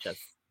and teach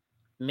us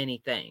many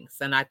things.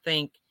 And I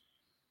think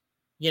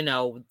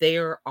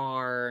there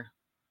are,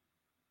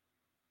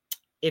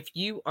 if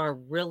you are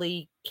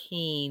really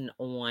keen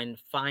on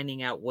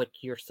finding out what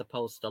you're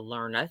supposed to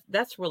learn,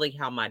 that's really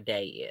how my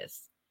day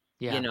is.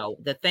 Yeah.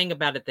 The thing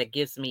about it that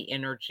gives me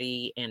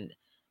energy and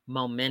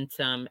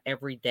momentum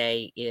every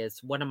day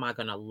is, what am I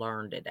going to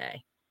learn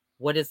today?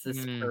 What is this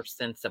Mm.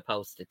 person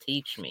supposed to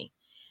teach me?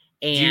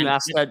 Do you And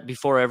ask that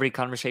before every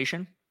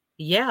conversation?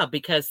 yeah,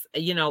 because,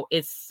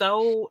 it's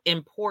so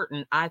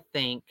important, I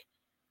think,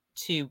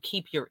 to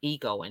keep your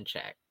ego in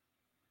check.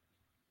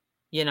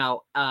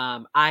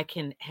 I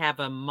can have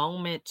a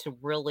moment to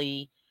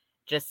really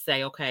just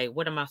say, okay,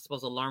 what am I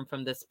supposed to learn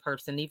from this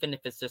person, even if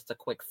it's just a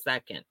quick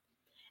second?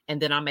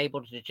 And then I'm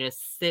able to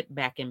just sit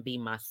back and be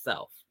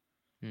myself.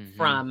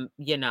 Mm-hmm.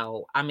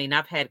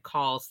 I've had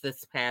calls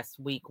this past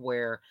week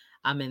where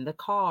I'm in the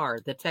car,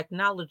 the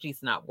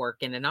technology's not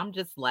working, and I'm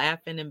just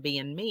laughing and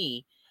being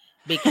me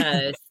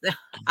because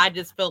I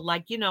just feel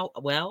like,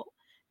 well,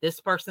 this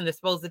person is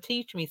supposed to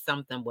teach me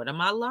something. What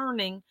am I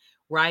learning?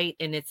 Right.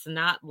 And it's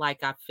not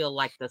like I feel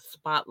like the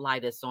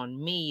spotlight is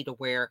on me to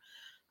where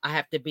I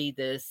have to be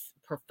this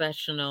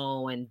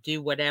professional and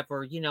do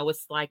whatever.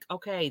 It's like,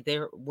 okay,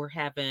 we're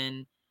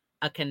having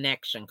a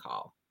connection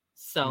call.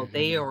 So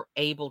they Mm-hmm. are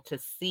able to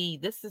see,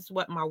 this is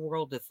what my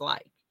world is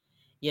like,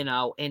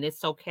 and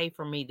it's okay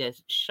for me to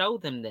show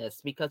them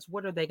this, because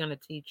what are they going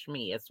to teach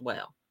me as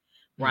well?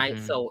 Right.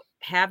 Mm-hmm. So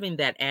having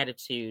that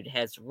attitude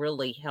has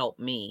really helped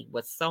me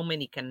with so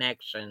many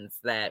connections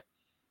that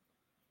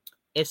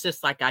it's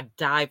just like I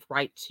dive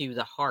right to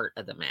the heart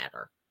of the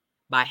matter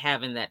by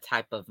having that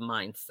type of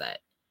mindset.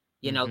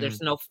 Mm-hmm.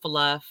 There's no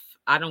fluff.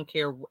 I don't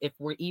care if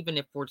we're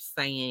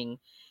saying,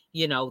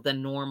 the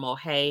normal,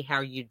 hey, how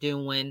you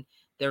doing?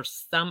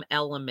 There's some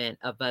element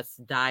of us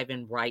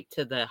diving right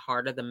to the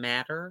heart of the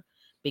matter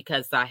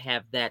because I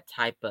have that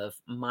type of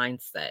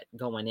mindset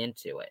going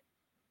into it.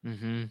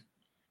 Mm-hmm.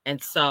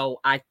 And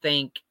so I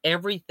think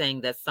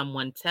everything that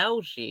someone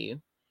tells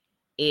you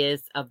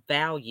is of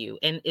value.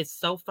 And it's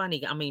so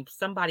funny. I mean,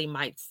 somebody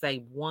might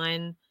say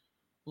one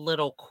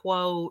little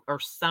quote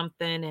or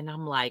something, and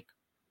I'm like,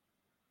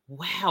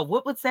 wow,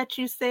 what was that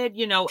you said?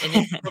 And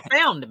it's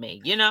profound to me.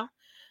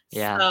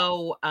 Yeah.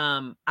 So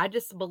I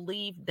just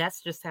believe that's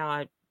just how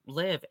I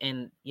live.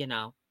 And,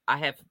 I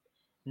have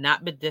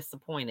not been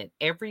disappointed.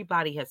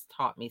 Everybody has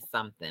taught me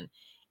something,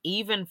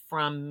 even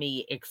from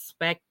me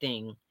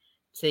expecting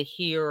to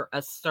hear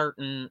a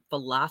certain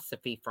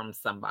philosophy from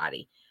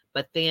somebody.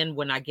 But then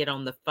when I get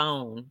on the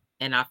phone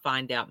and I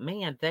find out,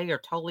 man, they are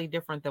totally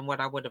different than what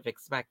I would have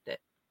expected.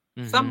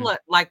 Mm-hmm.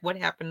 Somewhat like what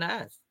happened to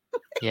us.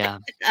 Yeah.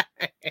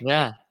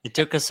 Yeah. It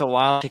took us a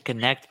while to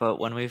connect, but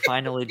when we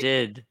finally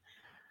did,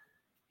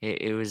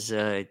 it was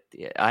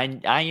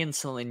I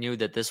instantly knew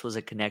that this was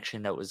a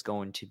connection that was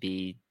going to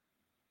be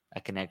a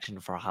connection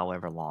for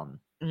however long.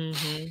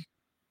 Mhm.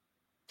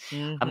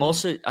 I'm Mhm.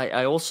 also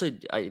I also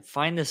I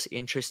find this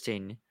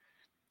interesting,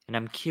 and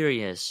I'm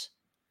curious,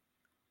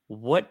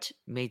 what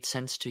made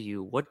sense to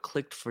you? What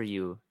clicked for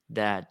you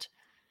that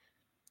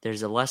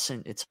there's a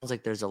lesson? It sounds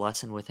like there's a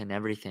lesson within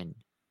everything.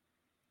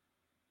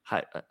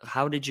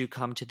 How did you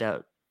come to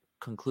that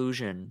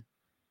conclusion,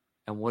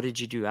 and what did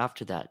you do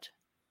after that?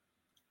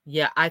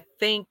 Yeah, I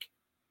think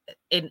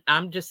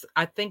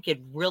it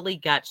really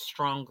got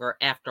stronger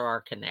after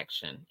our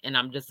connection. And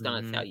I'm just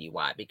going to Mm-hmm. tell you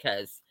why.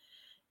 Because,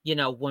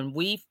 when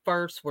we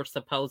first were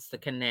supposed to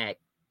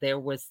connect, there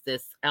was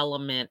this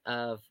element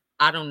of,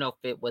 I don't know if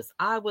it was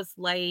I was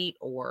late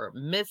or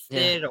missed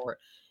Yeah. it or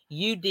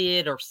you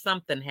did or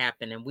something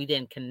happened and we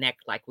didn't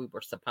connect like we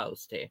were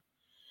supposed to.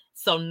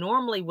 So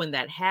normally when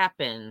that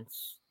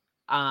happens,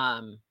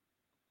 um,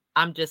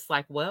 I'm just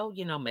like, well,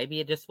 maybe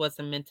it just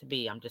wasn't meant to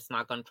be. I'm just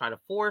not going to try to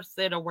force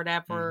it or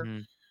whatever.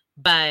 Mm-hmm.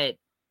 But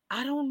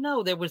I don't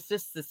know. There was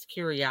just this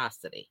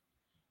curiosity,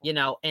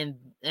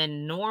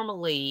 and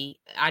normally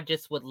I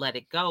just would let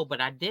it go,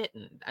 but I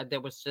didn't. There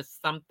was just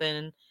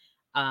something.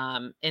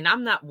 And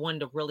I'm not one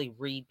to really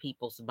read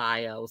people's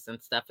bios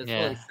and stuff. It's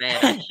really Yeah.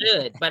 sad. I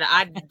should, but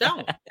I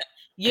don't.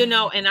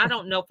 And I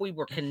don't know if we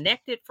were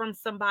connected from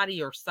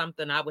somebody or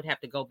something. I would have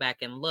to go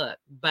back and look,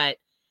 but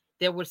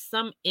there was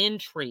some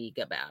intrigue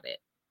about it.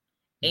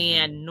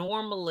 Mm-hmm. And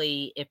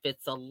normally, if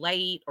it's a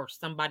late or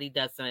somebody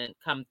doesn't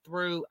come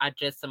through, I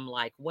just am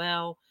like,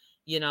 well,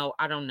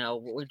 I don't know.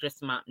 We're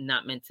just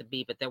not meant to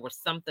be. But there was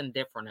something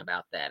different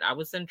about that. I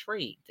was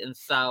intrigued. And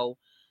so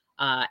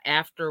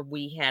after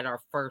we had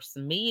our first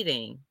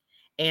meeting,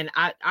 and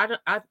I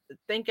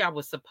think I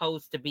was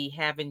supposed to be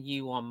having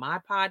you on my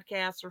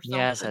podcast or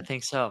Yes, I something.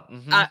 think so.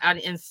 Mm-hmm.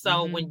 And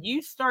so Mm-hmm. when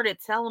you started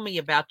telling me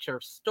about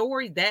your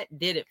story, that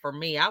did it for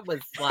me. I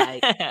was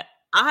like,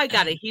 I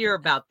gotta hear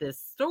about this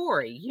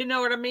story, you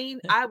know what I mean?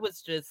 I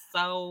was just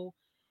so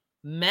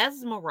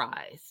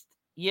mesmerized,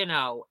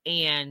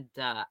 and,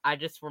 I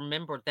just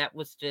remembered that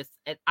was just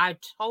and I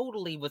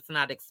totally was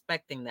not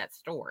expecting that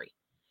story,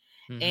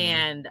 Mm-hmm.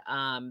 and,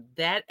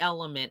 that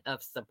element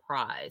of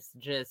surprise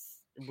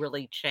just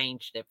really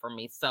changed it for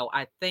me, so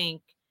I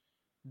think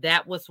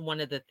that was one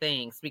of the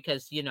things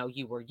because,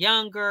 you were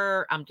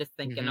younger. I'm just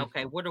thinking, Hmm.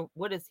 okay,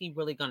 what is he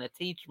really going to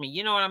teach me?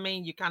 You know what I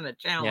mean? You kind of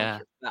challenge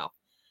Yeah. yourself.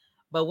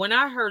 But when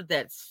I heard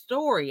that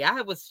story,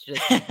 I was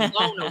just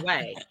blown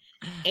away.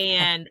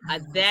 And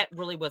that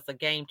really was a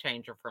game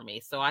changer for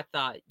me. So I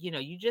thought,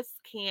 you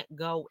just can't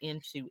go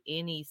into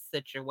any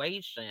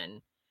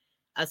situation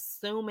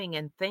assuming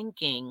and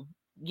thinking,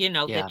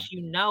 Yeah.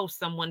 that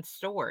someone's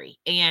story.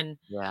 And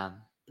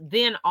Yeah.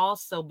 then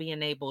also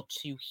being able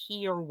to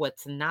hear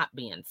what's not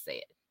being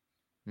said.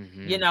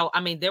 Hmm.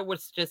 I mean, there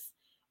was just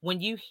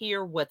when you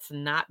hear what's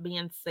not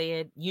being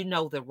said,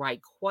 the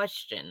right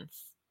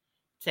questions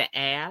to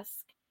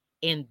ask.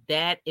 And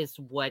that is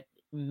what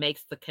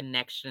makes the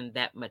connection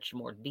that much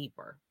more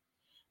deeper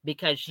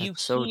because you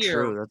That's so hear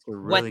true. That's a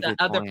what really the good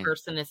other point.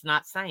 person is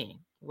not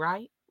saying,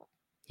 right?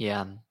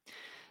 Yeah.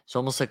 It's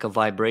almost like a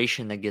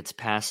vibration that gets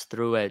passed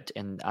through it,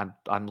 and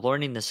I'm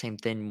learning the same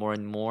thing more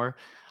and more.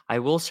 I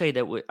will say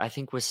that I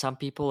think with some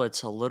people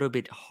it's a little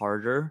bit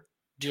harder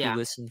to Yeah.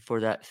 listen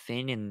for that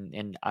thing,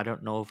 and I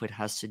don't know if it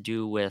has to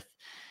do with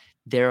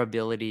their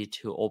ability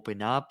to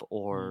open up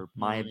or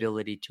my Mhm.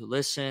 ability to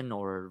listen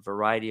or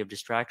variety of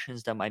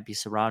distractions that might be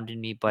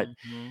surrounding me. But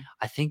Mhm.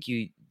 I think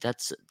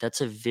that's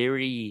a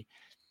very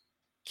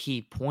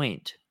key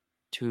point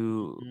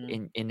to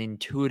Mhm. an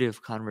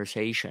intuitive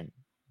conversation,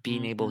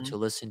 being able Mhm. to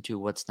listen to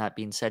what's not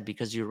being said,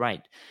 because you're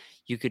right.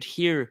 You could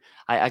hear,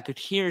 I could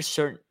hear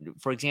certain,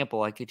 for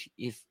example,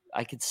 if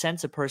I could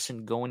sense a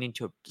person going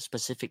into a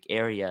specific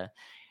area,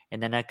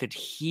 and then I could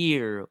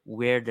hear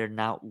where they're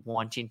not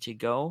wanting to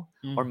go,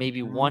 or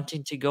maybe Mhm.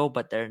 wanting to go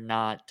but they're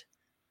not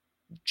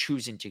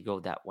choosing to go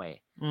that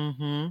way.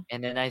 Mhm.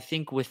 And then I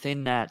think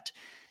within that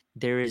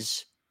there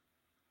is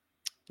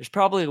there's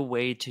probably a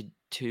way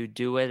to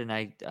do it, and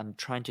I'm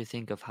trying to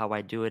think of how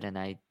I do it, and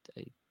I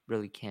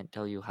really can't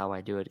tell you how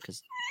I do it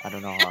because I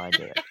don't know how I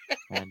do it.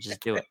 I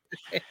just do it.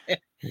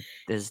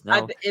 There's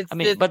no, I It's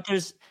mean, just but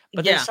there's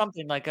yeah.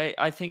 something like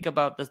I think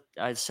about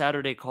the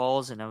Saturday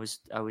calls, and I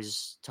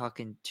was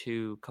talking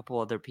to a couple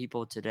other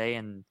people today,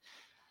 and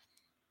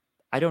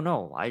I don't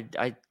know.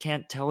 I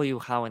can't tell you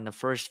how in the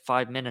first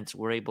 5 minutes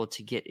we're able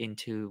to get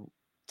into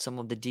some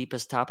of the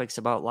deepest topics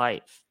about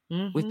life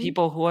with Mhm.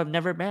 people who I've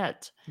never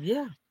met.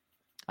 Yeah.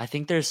 I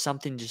think there's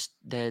something just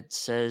that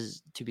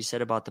says to be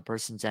said about the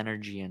person's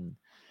energy and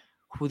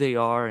who they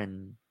are,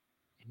 and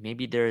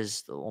maybe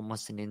there's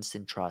almost an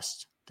instant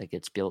trust that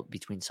gets built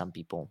between some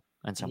people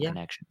and some Yeah.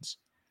 connections.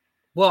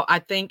 Well, I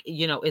think,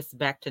 it's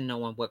back to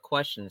knowing what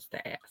questions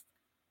to ask.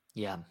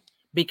 Yeah,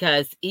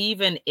 Because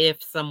even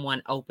if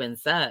someone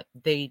opens up,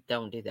 they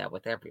don't do that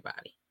with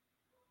everybody.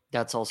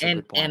 that's also a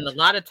And good and a point.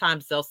 lot of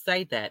times they'll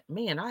say that,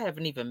 "Man, I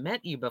haven't even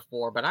met you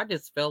before, but I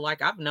just feel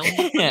like I've known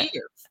you for Yeah,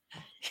 years."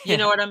 You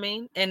know yeah, what I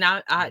mean? And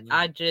I I mhm.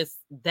 I just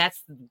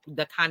that's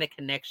the kind of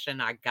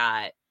connection I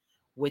got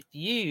with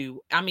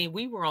you. I mean,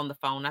 we were on the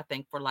phone, I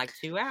think, for like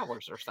 2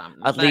 hours or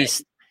something, At but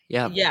least,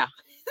 yeah, yeah.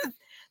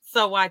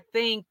 So I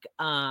think,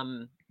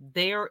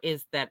 there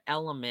is that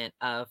element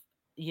of,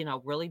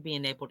 really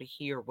being able to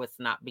hear what's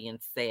not being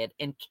said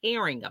and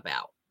caring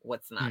about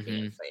what's not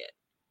being hmm said.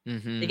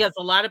 hmm Because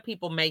a lot of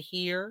people may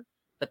hear,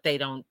 but they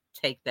don't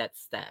take that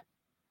step.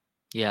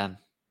 yeah.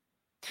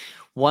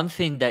 One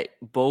thing that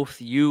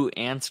both you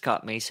and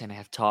Scott Mason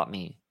have taught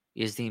me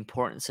is the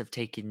importance of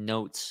taking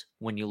notes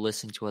when you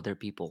listen to other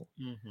people.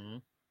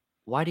 Mhm.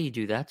 Why do you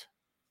do that?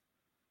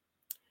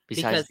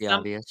 Besides Because the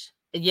obvious.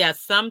 yeah,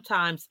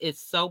 sometimes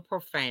it's so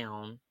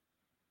profound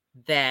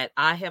that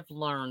I have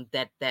learned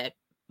that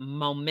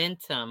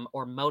momentum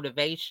or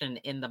motivation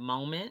in the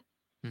moment,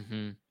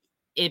 Mhm.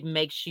 it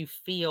makes you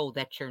feel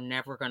that you're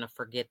never gonna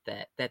forget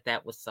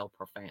that was so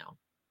profound.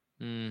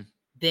 Mm.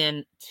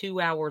 Then 2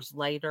 hours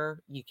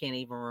later, you can't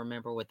even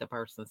remember what the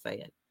person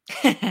said.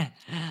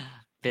 But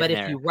Been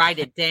if you there. write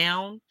it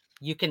down,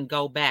 you can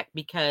go back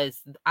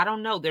because I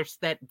don't know, there's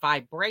that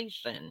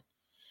vibration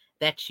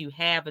that you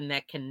have and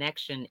that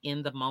connection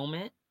in the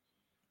moment,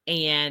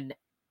 and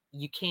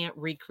you can't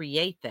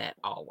recreate that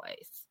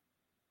always.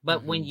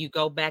 But when Mhm. you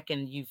go back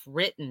and you've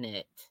written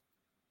it,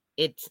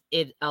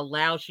 it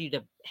allows you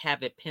to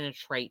have it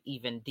penetrate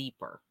even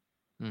deeper,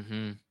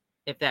 Mhm.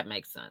 if that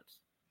makes sense.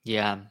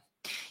 Yeah.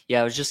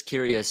 Yeah, I was just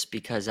curious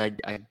because I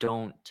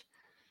don't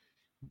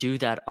do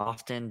that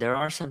often. There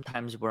are some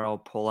times where I'll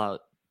pull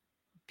out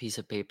piece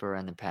of paper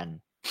and a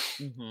pen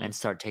and Mhm.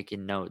 start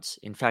taking notes.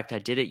 In fact, I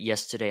did it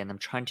yesterday, and I'm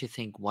trying to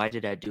think, why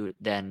did I do it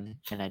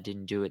then and I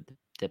didn't do it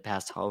the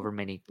past however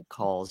many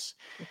calls.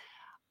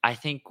 I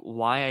think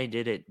why I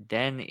did it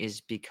then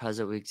is because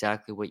of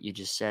exactly what you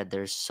just said.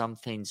 There's some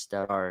things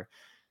that are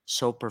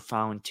so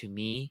profound to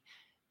me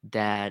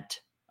that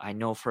I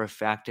know for a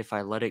fact if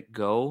I let it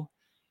go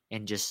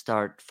and just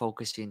start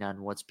focusing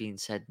on what's being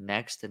said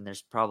next, then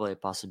there's probably a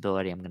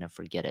possibility I'm going to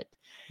forget it.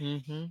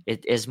 Mhm.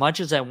 It as much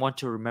as I want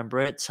to remember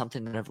it,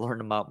 something that I've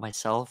learned about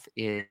myself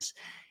is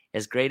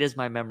as great as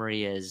my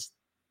memory is,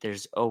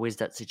 there's always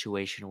that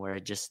situation where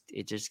it just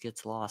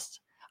gets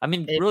lost. I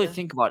mean, It really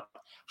think does. about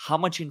how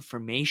much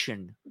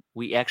information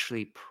we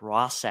actually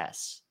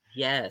process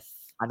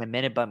Yes. on a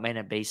minute by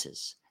minute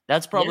basis.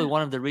 That's probably Yeah,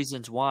 one of the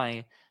reasons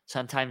why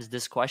sometimes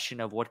this question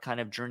of what kind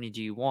of journey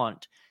do you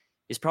want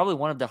is probably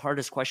one of the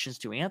hardest questions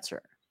to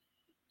answer.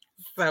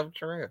 so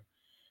true.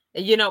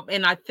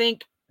 And I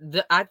think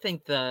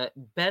the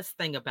best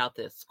thing about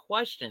this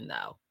question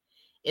though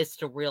is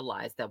to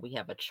realize that we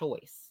have a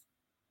choice.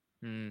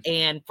 Mm,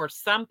 And for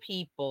some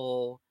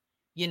people,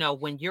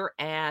 when you're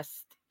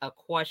asked a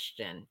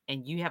question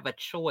and you have a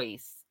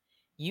choice,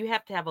 you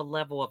have to have a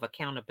level of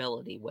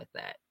accountability with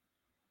that.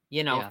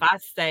 If yeah. I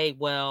say,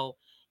 well,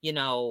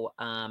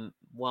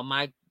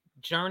 my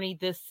journey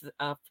this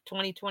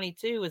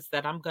 2022 is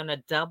that I'm going to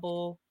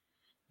double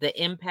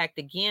the impact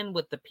again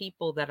with the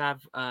people that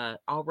I've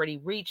already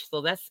reached.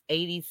 So that's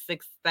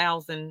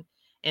 86,000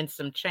 and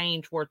some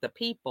change worth of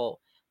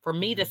people. For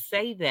me to Hmm.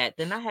 say that,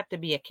 then I have to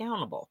be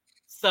accountable.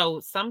 So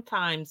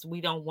sometimes we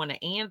don't want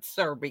to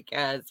answer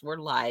because we're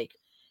like,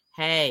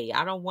 hey,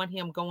 I don't want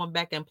him going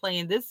back and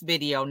playing this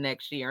video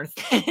next year.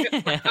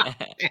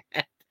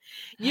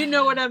 You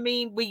know what I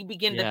mean? We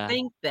begin to Yeah.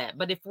 think that.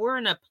 But if we're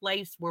in a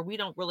place where we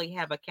don't really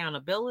have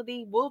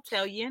accountability, we'll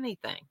tell you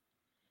anything.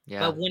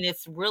 But Yeah. when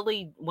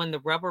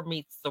the rubber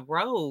meets the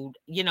road,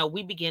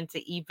 we begin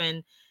to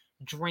even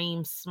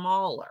dream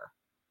smaller.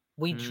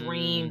 We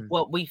dream Mm,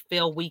 what we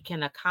feel we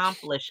can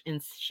accomplish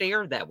and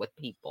share that with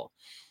people.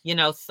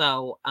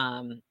 So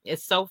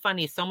it's so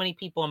funny. So many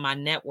people in my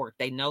network,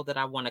 they know that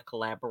I want to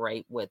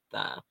collaborate with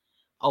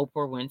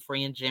Oprah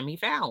Winfrey and Jimmy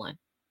Fallon.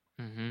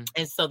 hmm.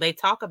 And so they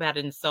talk about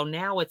it. And so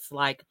now it's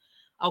like,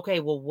 okay,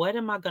 well, what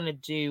am I going to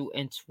do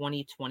in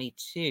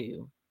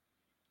 2022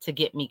 to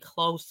get me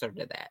closer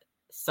to that?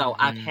 So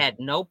I've Hmm. had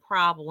no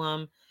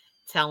problem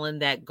telling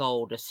that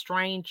goal to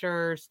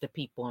strangers, to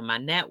people in my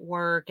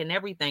network, and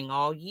everything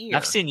all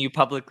I've year. seen you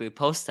publicly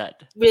post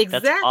that.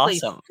 That's Exactly.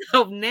 awesome.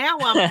 So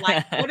now I'm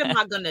like, what am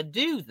I going to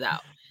do though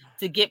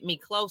to get me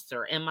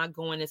closer? Am I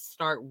going to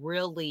start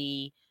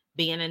really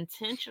being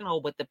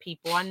intentional with the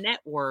people I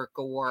network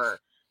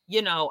or,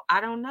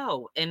 I don't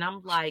know. And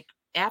I'm like,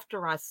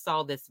 after I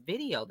saw this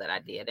video that I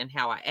did and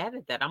how I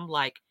added that, I'm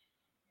like,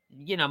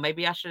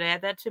 maybe I should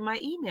add that to my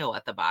email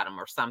at the bottom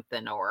or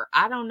something, or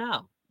I don't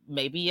know,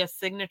 maybe a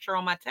signature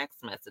on my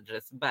text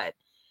messages. But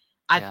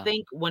I Yeah.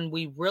 think when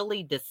we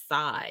really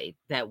decide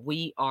that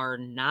we are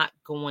not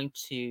going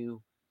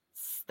to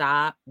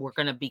stop, we're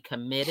going to be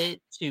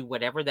committed to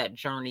whatever that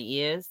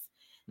journey is,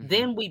 Hmm.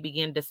 then we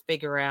begin to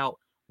figure out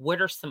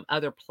what are some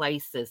other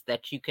places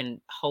that you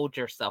can hold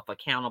yourself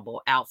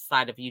accountable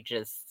outside of you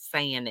just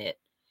saying it,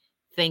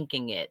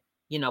 thinking it,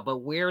 but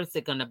where is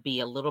it going to be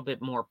a little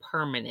bit more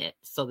permanent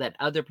so that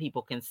other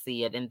people can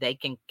see it and they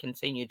can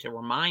continue to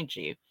remind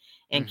you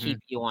and Hmm. keep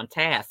you on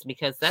task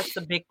because that's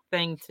a big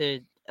thing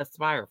to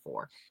aspire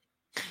for.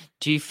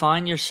 Do you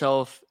find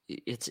yourself,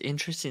 it's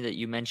interesting that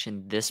you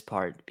mentioned this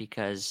part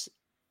because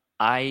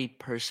I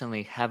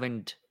personally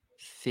haven't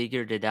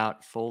figured it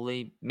out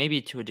fully,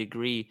 maybe to a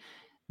degree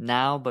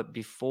now, but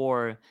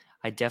before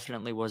I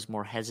definitely was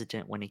more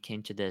hesitant when it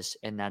came to this,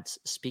 and that's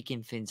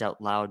speaking things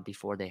out loud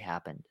before they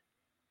happened.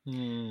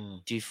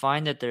 Hmm. Do you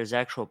find that there's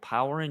actual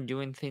power in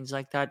doing things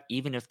like that,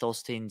 even if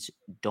those things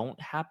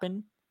don't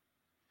happen?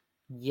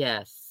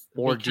 Yes,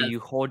 Or do because you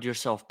hold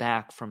yourself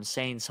back from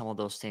saying some of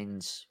those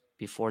things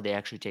before they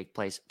actually take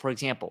place? For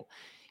example,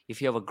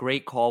 if you have a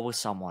great call with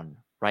someone,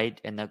 right?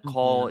 And the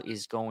call mhm,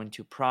 is going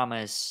to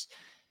promise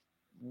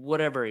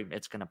whatever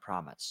it's going to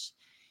promise.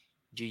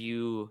 Do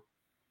you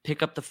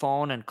pick up the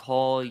phone and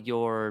call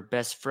your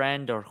best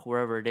friend or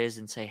whoever it is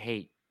and say,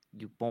 hey,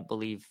 you won't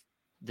believe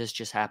this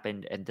just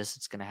happened and this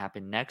is going to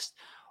happen next?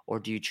 Or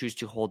do you choose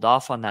to hold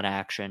off on that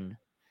action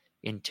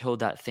until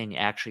that thing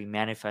actually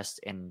manifests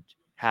and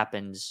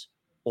happens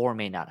or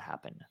may not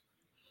happen?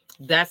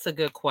 that's a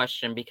good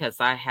question because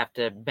I have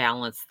to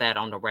balance that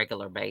on a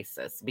regular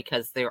basis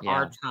because there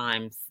are Yeah.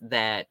 times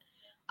that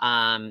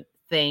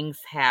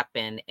things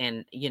happen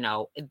and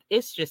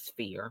it's just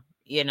fear.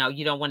 You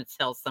don't want to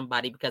tell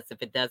somebody because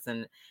if it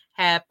doesn't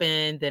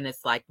happen then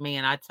it's like,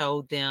 man, I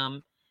told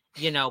them,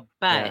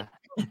 but Yeah.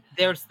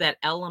 there's that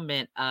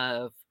element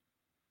of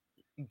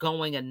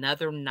going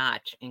another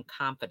notch in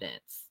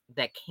confidence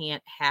that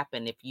can't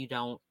happen if you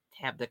don't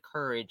have the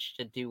courage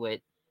to do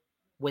it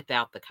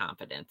without the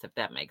confidence, if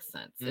that makes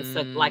sense. It's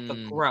like a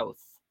Mm,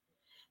 growth.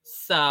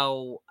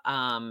 So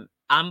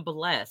I'm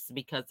blessed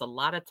because a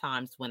lot of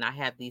times when I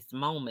have these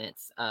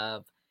moments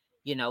of,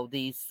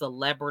 these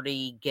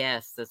celebrity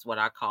guests is what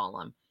I call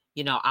them.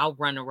 I'll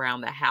run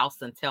around the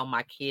house and tell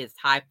my kids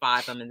high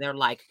five them, and they're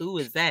like, "Who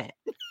is that?"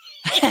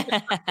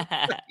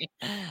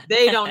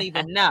 They don't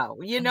even know.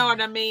 You know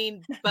what I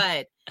mean?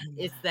 But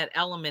it's that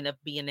element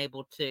of being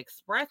able to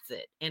express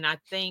it, and I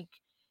think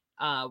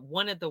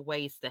one of the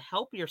ways to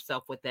help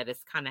yourself with that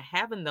is kind of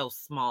having those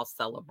small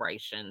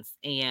celebrations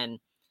and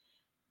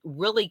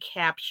really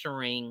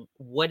capturing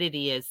what it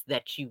is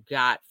that you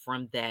got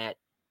from that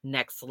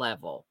next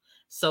level.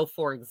 So,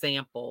 for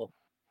example,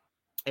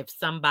 if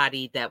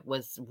somebody that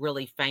was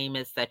really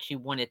famous that you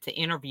wanted to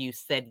interview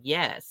said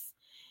yes,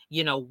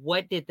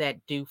 what did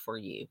that do for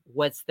you?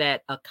 Was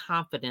that a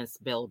confidence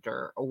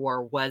builder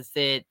or was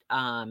it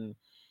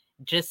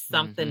just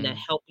something to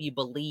Mm-hmm. help you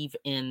believe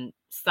in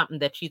something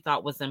that you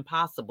thought was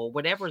impossible,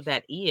 whatever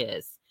that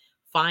is,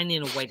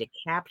 finding a way to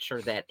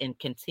capture that and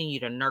continue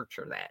to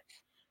nurture that.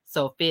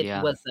 So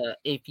Yeah.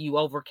 if you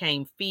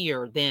overcame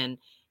fear, then,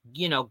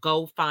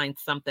 go find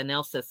something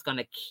else that's going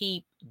to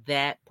keep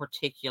that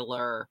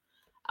particular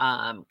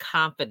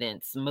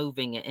confidence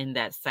moving in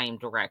that same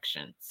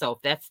direction. So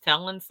if that's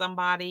telling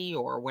somebody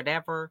or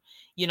whatever,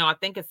 I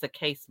think it's a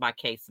case by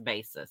case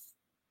basis.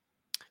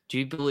 Do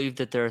you believe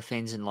that there are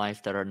things in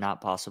life that are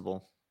not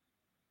possible?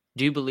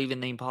 Do you believe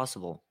in the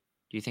impossible?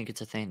 Do you think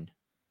it's a thing?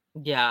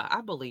 Yeah,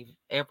 I believe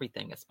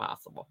everything is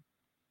possible.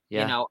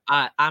 Yeah.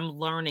 I'm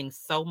learning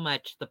so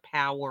much the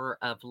power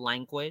of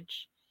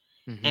language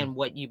Mm-hmm. and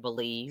what you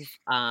believe.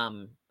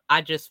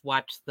 I just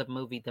watched the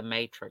movie The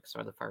Matrix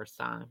for the first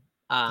time.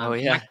 Oh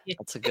My yeah, kid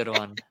that's a good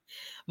one.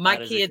 my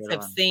That is a kids good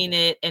have one. seen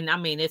it, and I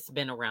mean, it's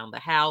been around the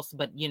house,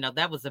 but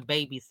that was a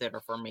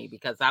babysitter for me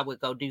because I would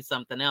go do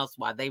something else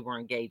while they were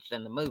engaged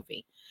in the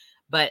movie.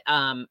 But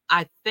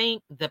I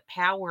think the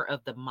power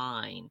of the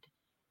mind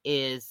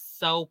is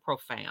so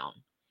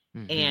profound,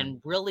 Mm-hmm.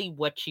 and really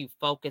what you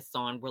focus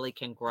on really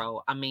can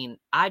grow. I mean,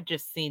 I've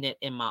just seen it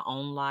in my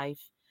own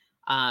life.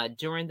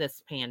 During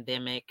this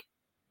pandemic,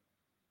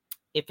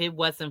 if it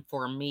wasn't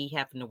for me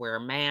having to wear a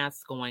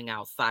mask, going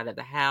outside of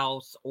the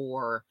house,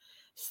 or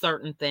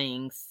certain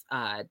things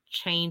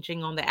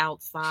changing on the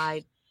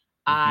outside,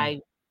 Mm-hmm.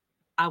 I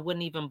I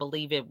wouldn't even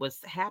believe it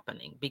was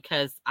happening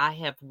because I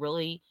have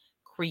really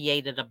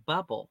created a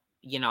bubble.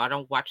 I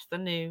don't watch the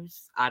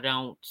news.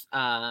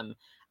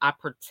 I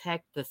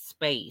protect the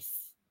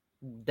space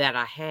that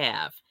I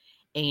have,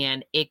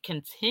 and it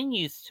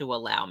continues to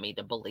allow me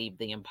to believe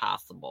the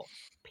impossible.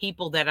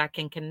 People that I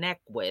can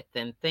connect with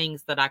and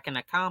things that I can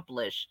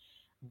accomplish,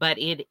 but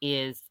it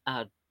is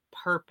a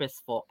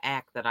purposeful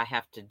act that I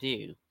have to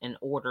do in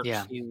order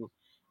Yeah. to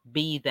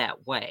be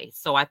that way.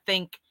 So I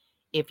think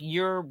if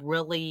you're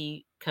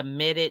really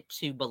committed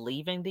to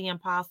believing the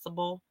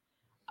impossible,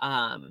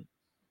 um,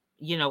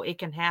 it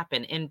can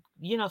happen. And,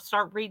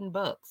 start reading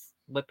books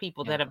with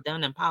people Yeah. that have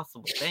done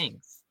impossible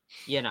things,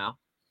 you know,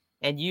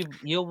 and you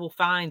will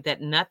find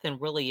that nothing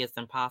really is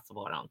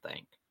impossible, I don't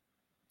think.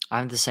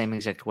 I'm the same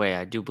exact way.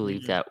 I do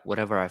believe Mm, that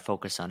whatever I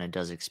focus on, it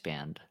does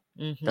expand.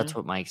 That's mhm,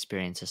 what my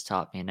experience has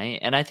taught me,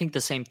 and I think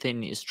the same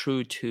thing is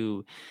true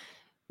to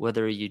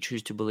whether you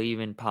choose to believe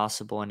in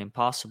possible and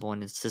impossible.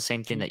 And it's the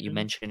same thing that you mhm,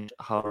 mentioned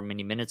however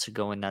many minutes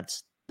ago, and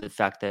that's the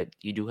fact that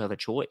you do have a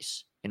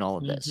choice in all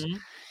of this.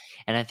 mhm,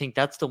 And I think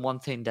that's the one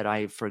thing that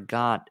I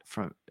forgot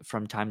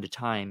from time to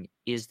time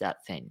is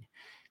that thing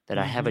that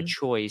I have a mhm,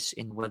 choice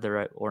in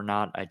whether or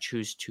not I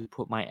choose to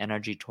put my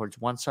energy towards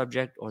one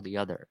subject or the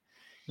other.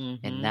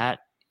 And mhm, that,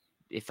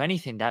 if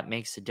anything, that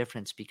makes a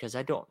difference because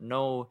I don't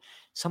know.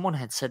 Someone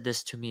had said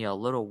this to me a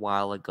little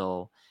while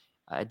ago.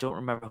 I don't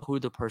remember who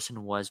the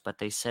person was, but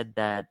they said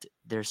that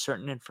there's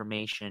certain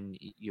information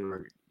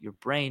your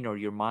brain or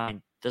your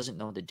mind doesn't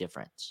know the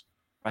difference,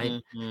 right?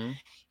 mhm,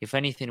 If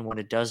anything, what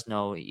it does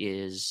know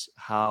is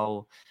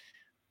how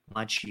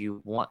much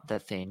you want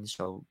that thing.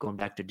 So going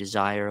back to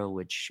desire,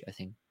 which I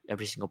think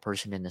every single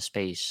person in the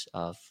space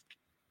of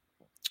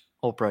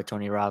Oprah,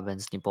 Tony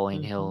Robbins,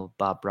 Napoleon mhm, Hill,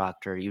 Bob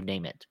Proctor, you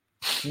name it.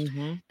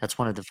 mhm, That's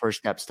one of the first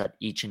steps that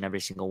each and every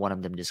single one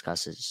of them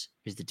discusses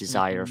is the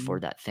desire for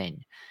mhm, that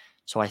thing.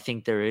 So I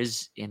think there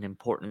is an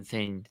important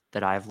thing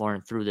that I've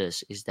learned through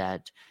this is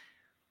that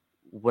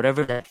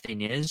whatever that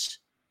thing is,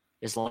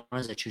 as long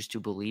as I choose to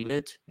believe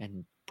it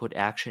and put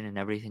action and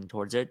everything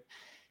towards it,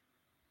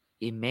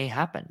 it may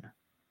happen.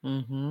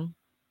 mhm,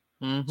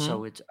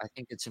 mhm. So I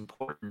think it's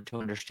important to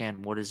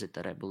understand what is it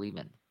that I believe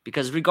in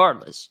because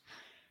regardless,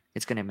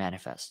 it's going to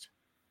manifest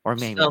or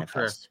may So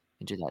true. manifest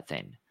into that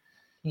thing.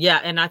 Yeah,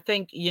 and I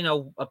think,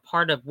 a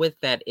part of with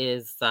that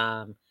is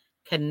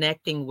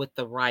connecting with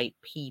the right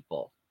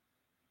people,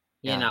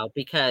 Yeah.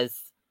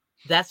 because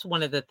that's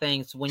one of the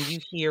things when you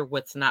hear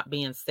what's not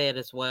being said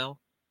as well,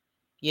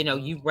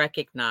 Hmm. you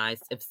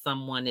recognize if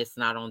someone is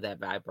not on that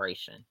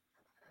vibration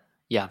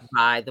Yeah.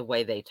 by the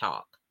way they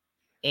talk.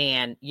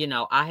 And,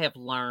 I have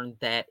learned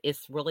that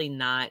it's really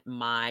not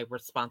my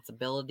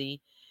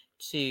responsibility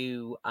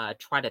to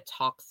try to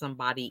talk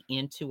somebody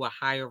into a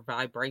higher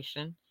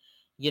vibration.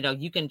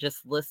 You can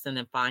just listen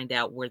and find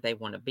out where they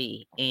want to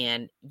be.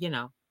 And,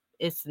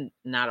 it's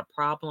not a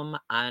problem.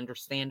 I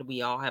understand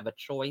we all have a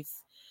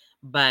choice.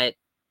 But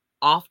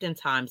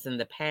oftentimes in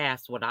the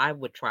past, what I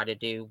would try to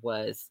do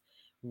was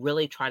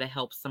really try to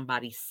help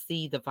somebody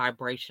see the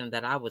vibration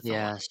that I was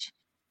on. Yes.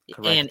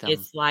 And Correct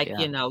them. it's like,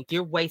 Yeah.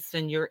 you're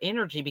wasting your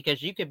energy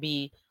because you could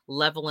be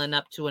leveling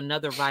up to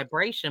another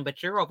vibration,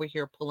 but you're over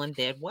here pulling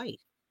dead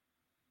weight.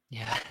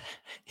 Yeah.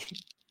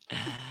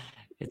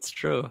 It's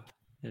true.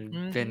 There's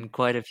Mhm. been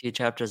quite a few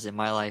chapters in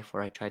my life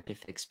where I tried to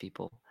fix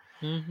people,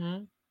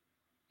 Mhm.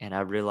 and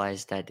I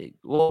realized that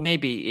well,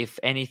 maybe if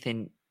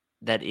anything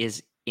that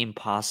is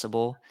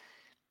impossible,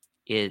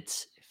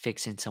 it's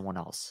fixing someone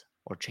else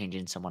or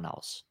changing someone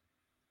else.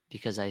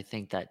 Because I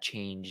think that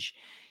change,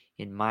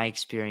 in my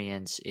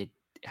experience, it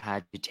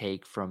had to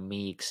take from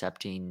me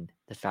accepting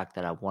the fact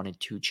that I wanted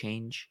to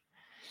change.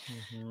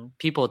 Mhm.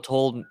 People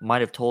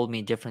might have told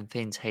me different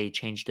things, hey,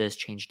 change this,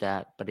 change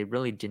that, but it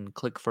really didn't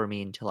click for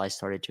me until I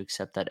started to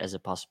accept that as a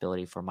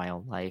possibility for my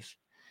own life.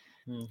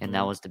 And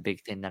that Mhm. was the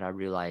big thing that I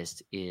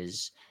realized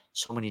is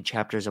so many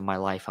chapters of my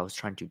life I was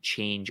trying to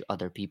change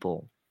other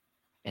people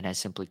and I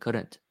simply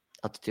couldn't.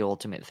 That's the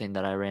ultimate thing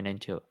that I ran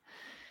into.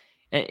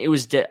 And it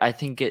was I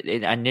think it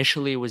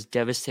initially was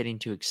devastating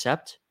to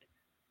accept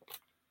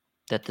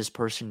that this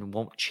person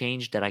won't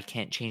change, that I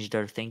can't change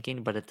their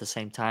thinking, but at the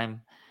same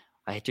time,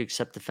 I had to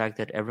accept the fact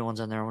that everyone's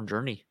on their own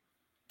journey.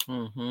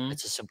 Mhm.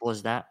 It's as simple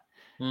as that.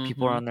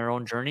 People are Mhm. on their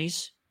own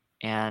journeys,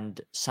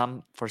 and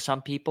for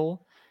some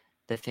people,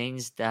 the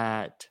things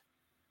that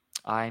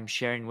I'm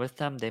sharing with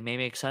them, they may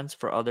make sense.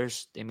 For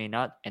others, they may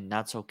not, and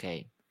that's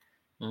okay.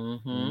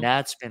 And Mhm.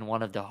 that's been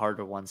one of the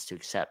harder ones to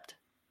accept,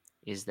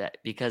 is that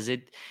because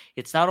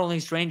it's not only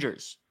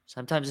strangers.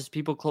 Sometimes it's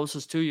people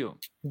closest to you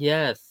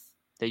Yes.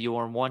 that you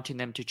are wanting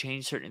them to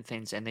change certain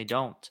things and they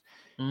don't.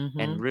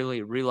 And Mhm.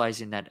 really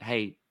realizing that,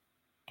 hey,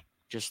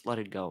 just let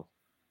it go.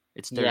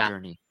 It's their Yeah.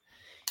 journey.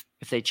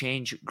 If they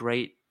change,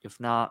 great. If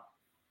not,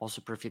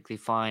 also perfectly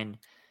fine.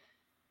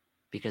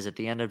 Because at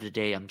the end of the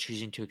day, I'm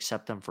choosing to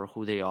accept them for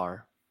who they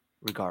are,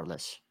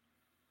 regardless.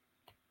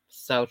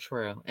 So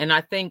true. And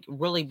I think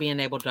really being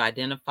able to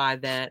identify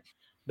that,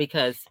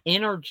 because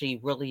energy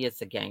really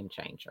is a game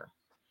changer.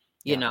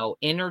 Yeah.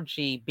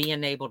 Energy,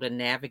 being able to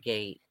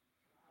navigate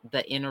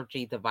the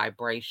energy, the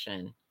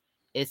vibration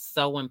is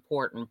so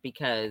important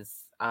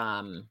because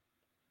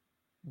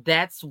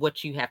that's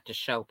what you have to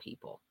show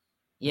people.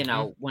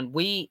 Mm-hmm.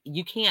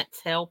 You can't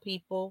tell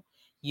people,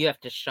 you have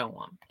to show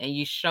them, and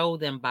you show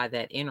them by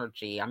that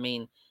energy. I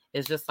mean,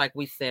 it's just like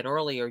we said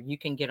earlier, you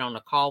can get on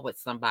a call with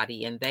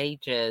somebody and they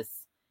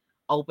just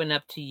open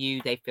up to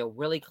you. They feel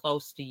really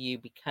close to you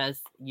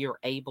because you're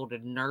able to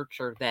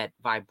nurture that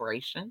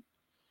vibration,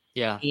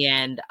 Yeah.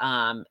 and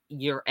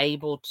you're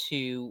able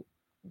to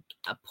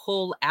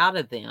pull out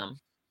of them,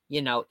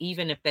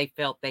 even if they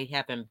felt they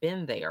haven't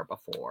been there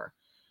before,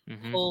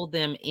 Mm-hmm. pull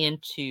them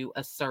into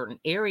a certain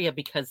area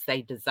because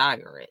they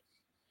desire it.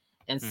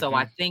 And so Mm-hmm.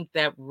 I think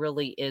that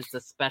really is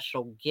a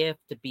special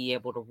gift to be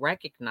able to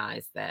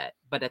recognize that.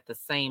 But at the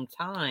same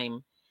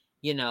time,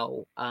 you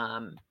know,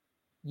 um,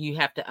 you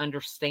have to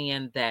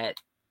understand that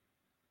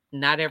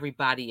not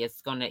everybody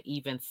is going to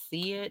even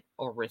see it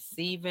or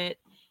receive it.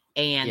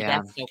 And Yeah.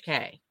 that's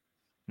okay.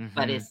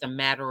 But Mm-hmm. it's a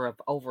matter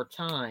of over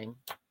time,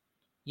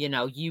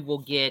 you will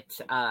get,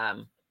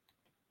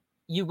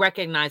 you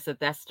recognize that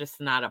that's just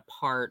not a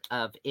part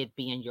of it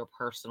being your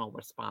personal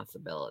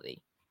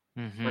responsibility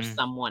for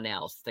Mm-hmm. someone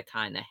else to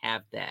kind of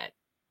have that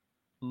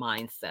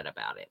mindset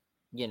about it,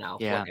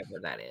 Yeah. whatever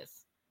that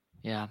is.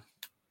 Yeah.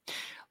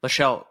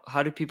 LaChelle,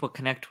 how do people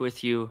connect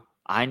with you?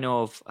 I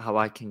know of how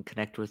I can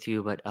connect with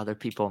you, but other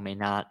people may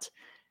not.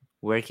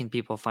 Where can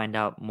people find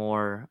out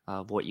more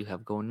of what you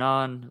have going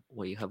on,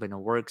 what you have in the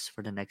works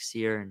for the next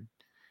year? And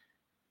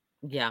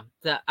Yeah,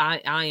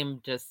 I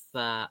am just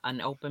an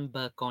open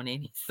book on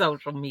any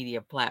social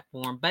media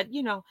platform, but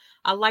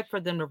I like for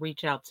them to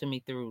reach out to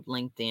me through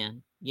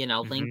LinkedIn.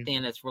 mm-hmm.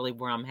 LinkedIn is really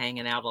where I'm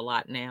hanging out a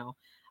lot now.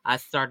 I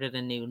started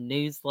a new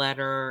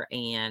newsletter,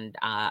 and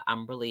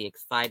I'm really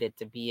excited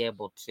to be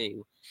able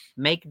to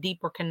make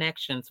deeper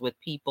connections with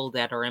people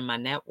that are in my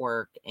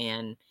network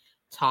and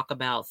talk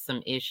about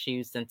some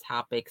issues and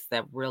topics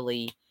that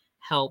really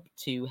help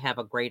to have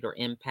a greater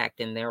impact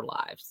in their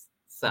lives.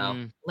 So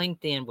Mm,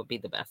 LinkedIn would be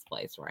the best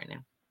place right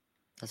now.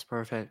 that's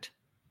perfect.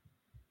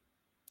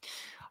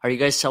 Are you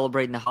guys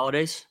celebrating the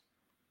holidays?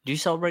 Do you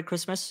celebrate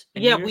Christmas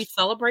and New Yeah, we Year's?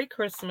 celebrate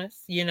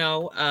Christmas.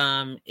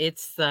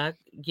 It's a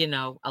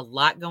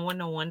lot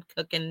going on,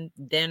 cooking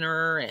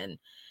dinner and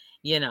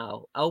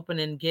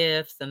opening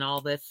gifts and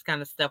all this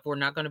kind of stuff. We're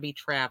not going to be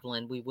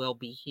traveling. We will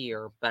be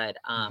here, but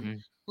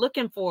Mm-hmm.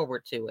 looking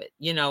forward to it.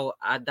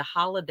 The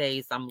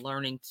holidays I'm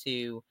learning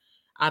to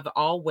I've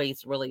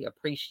always really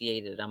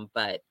appreciated them,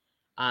 but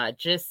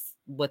just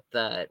with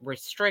the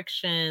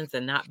restrictions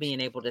and not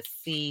being able to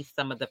see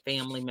some of the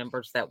family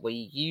members that we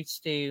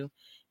used to,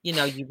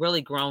 you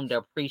really grown to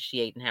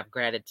appreciate and have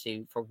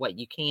gratitude for what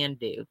you can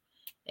do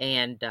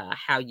and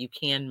how you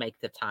can make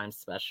the time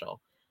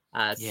special.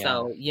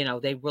 Yeah.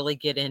 They really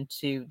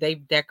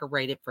they've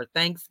decorated for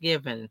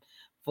Thanksgiving,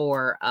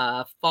 for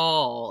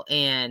fall,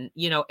 and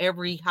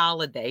every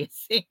holiday it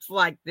seems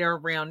like they're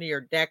around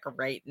here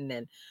decorating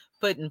and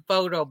putting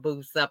photo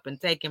booths up and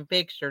taking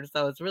pictures.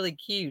 So it's really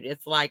cute.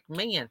 It's like,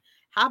 man,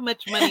 how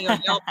much money are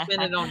y'all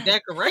spending on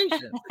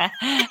decorations?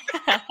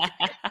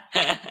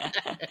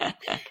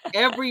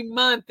 Every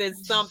month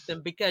is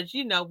something because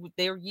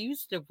they're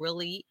used to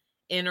really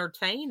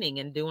entertaining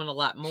and doing a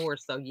lot more.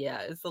 So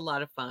yeah, it's a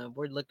lot of fun.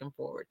 We're looking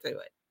forward to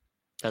it.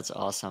 That's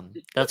awesome.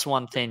 That's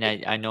one thing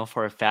I know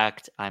for a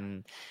fact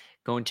I'm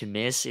going to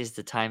miss is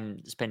the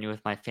time spending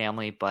with my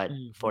family.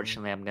 But Mhm.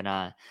 fortunately, I'm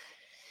gonna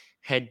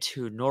head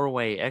to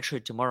Norway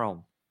actually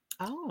tomorrow,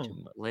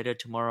 Oh, later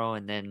tomorrow,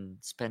 and then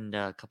spend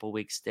a couple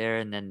weeks there,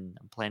 and then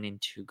I'm planning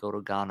to go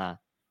to Ghana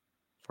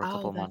for a oh,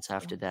 couple months that's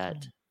after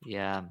that. awesome.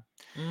 Yeah,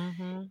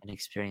 Mm-hmm. and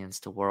experience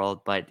the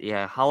world. But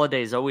yeah,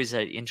 holiday is always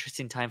an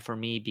interesting time for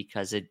me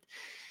because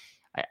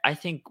I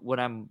think what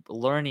I'm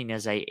learning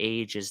as I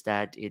age is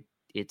that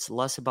it's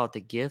less about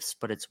the gifts,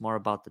 but it's more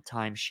about the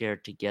time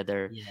shared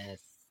together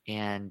Yes.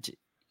 and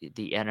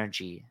the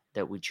energy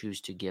that we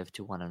choose to give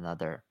to one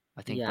another.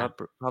 I think Yeah.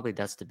 probably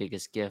that's the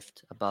biggest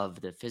gift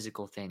above the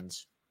physical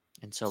things.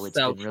 And so it's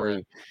So been true.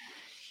 really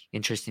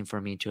interesting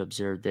for me to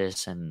observe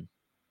this. And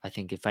I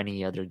think if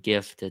any other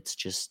gift, it's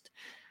just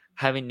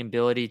having the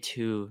ability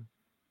to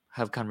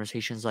have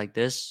conversations like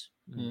this,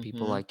 and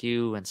people Mm-hmm. like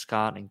you and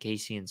Scott and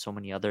Casey and so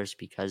many others,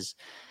 because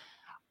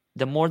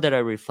the more that I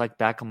reflect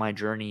back on my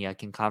journey, I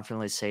can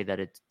confidently say that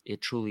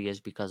it truly is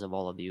because of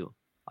all of you.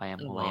 I am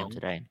who I am Oh,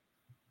 today.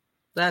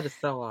 that is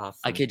so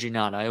I awesome. kid you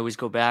not. I always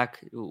go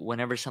back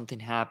whenever something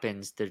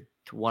happens. That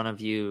one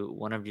of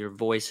your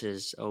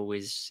voices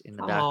always in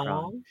the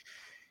background.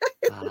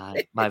 Oh.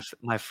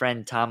 My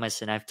friend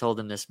Thomas, and I've told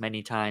him this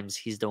many times.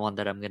 He's the one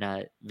that I'm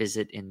gonna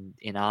visit in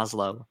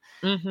Oslo.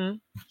 Mm-hmm.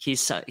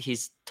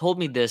 He's told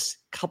me this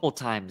couple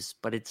times,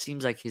 but it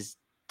seems like he's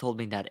told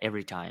me that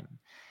every time.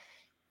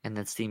 And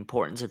that's the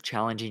importance of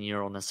challenging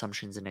your own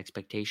assumptions and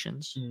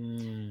expectations.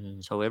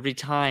 Mm. So every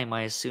time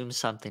I assume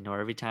something or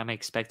every time I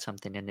expect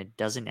something and it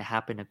doesn't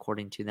happen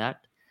according to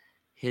that,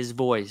 his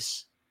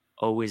voice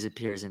always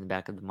appears in the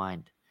back of the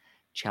mind.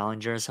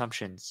 Challenge your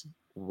assumptions.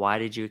 Why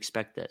did you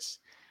expect this?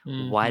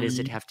 Why does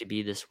it Mm-hmm. have to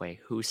be this way?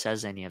 Who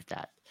says any of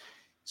that?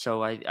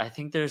 So I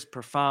think there's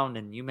profound,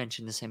 and you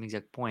mentioned the same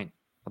exact point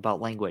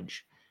about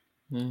language.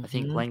 I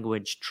think Mm-hmm.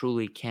 language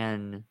truly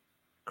can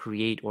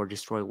create or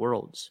destroy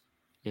worlds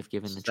if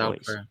given the So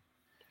choice. true.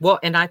 Well,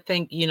 and I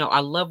think, I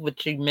love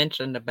what you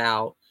mentioned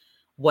about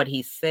what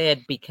he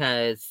said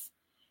because,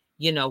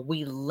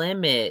 we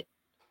limit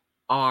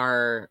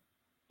our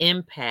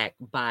impact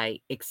by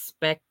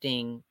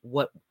expecting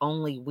what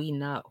only we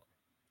know.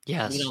 We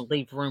Yes. don't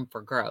leave room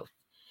for growth.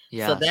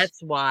 So Yes.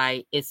 that's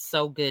why it's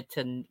so good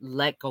to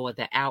let go of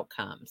the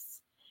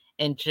outcomes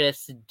and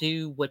just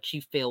do what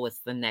you feel is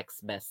the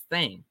next best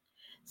thing.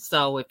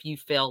 So if you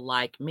feel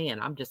like, man,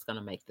 I'm just going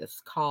to make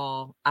this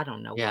call, I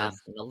don't know where Yeah.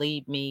 it's going to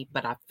lead me,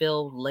 but I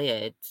feel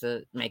led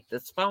to make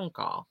this phone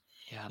call.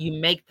 Yeah. You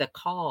make the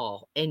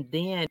call and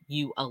then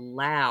you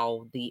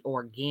allow the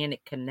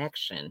organic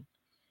connection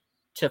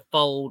to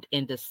fold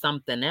into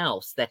something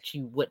else that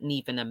you wouldn't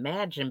even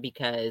imagine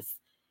because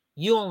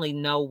you only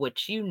know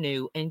what you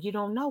knew and you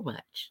don't know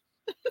much.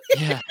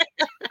 Yeah.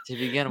 To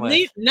begin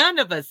with. None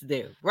of us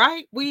do,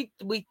 right? We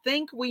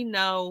think we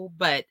know,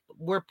 but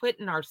we're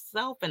putting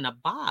ourselves in a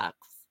box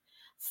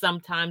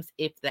sometimes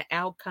if the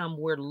outcome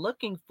we're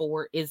looking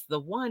for is the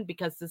one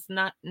because it's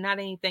not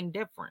anything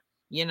different,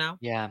 you know?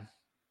 Yeah.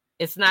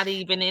 It's not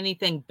even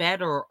anything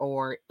better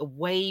or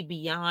way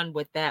beyond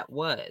what that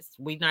was.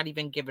 We're not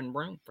even given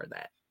room for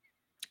that.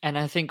 And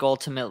I think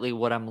ultimately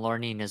what I'm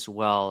learning as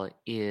well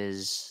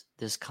is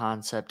this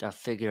concept of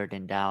figured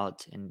it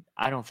out. And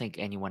I don't think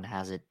anyone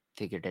has it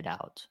figured it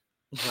out.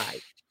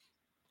 Right.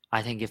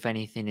 I think if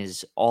anything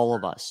is all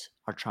of us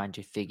are trying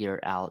to figure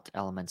out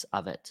elements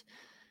of it.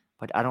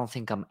 But I don't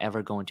think I'm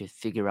ever going to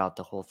figure out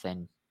the whole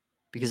thing.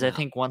 Because I No,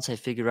 think once I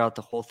figure out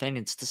the whole thing,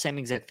 it's the same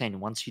exact thing.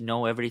 Once you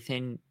know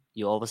everything,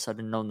 you all of a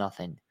sudden know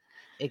nothing.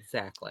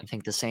 I exactly.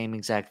 think the same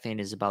exact thing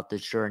is about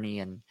this journey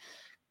and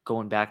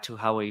going back to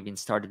how I even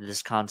started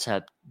this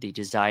concept, the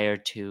desire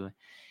to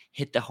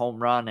hit the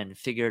home run and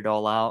figure it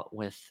all out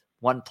with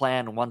one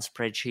plan, one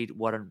spreadsheet,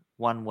 one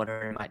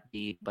whatever it might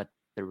be. But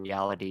the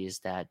reality is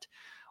that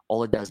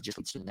all it does just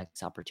leads to the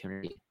next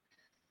opportunity.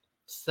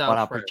 So One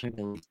true.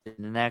 opportunity leads to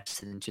the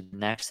next, and to the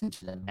next, and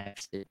to the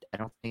next. I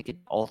don't think it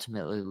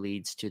ultimately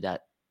leads to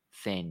that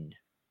thing.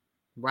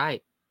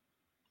 Right.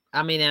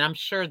 I mean, and I'm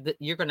sure that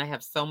you're going to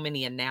have so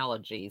many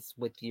analogies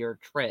with your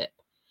trip,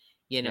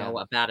 Yeah,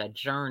 about a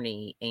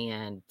journey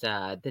and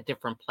the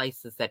different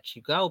places that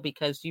you go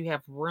because you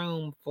have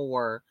room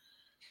for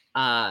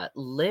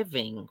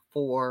living,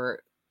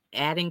 for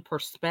adding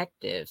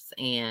perspectives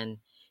and,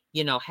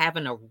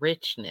 having a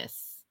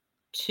richness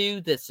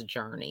to this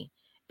journey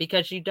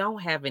because you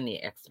don't have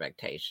any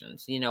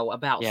expectations,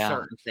 about yeah,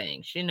 certain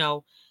things.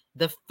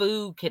 The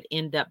food could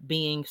end up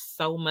being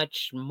so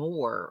much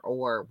more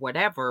or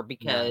whatever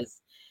yeah,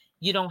 because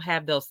you don't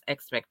have those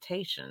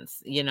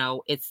expectations.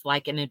 It's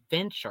like an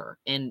adventure.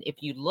 And if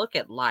you look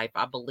at life,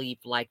 I believe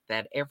like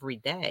that every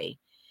day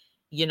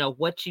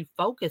what you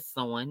focus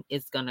on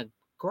is going to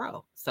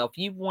grow. So if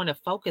you want to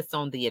focus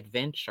on the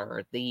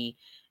adventure, the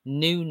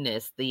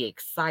newness, the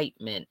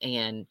excitement,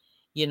 and,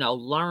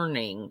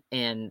 learning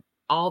and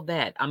all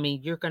that, I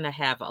mean, you're going to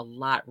have a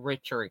lot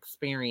richer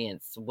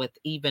experience with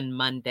even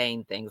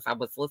mundane things. I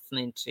was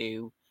listening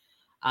to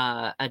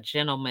a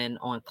gentleman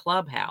on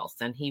Clubhouse,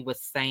 and he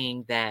was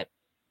saying that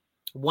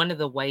one of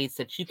the ways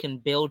that you can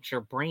build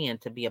your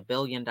brand to be $1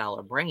 billion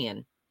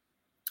brand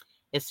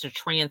is to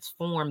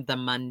transform the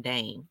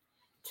mundane,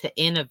 to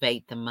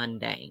innovate the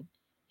mundane.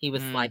 He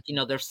was mm, like,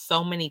 there's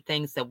so many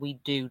things that we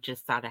do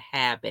just out of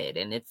habit.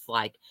 And it's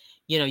like,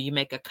 you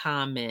make a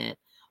comment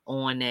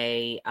on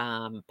a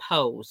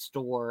post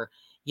or,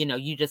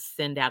 you just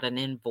send out an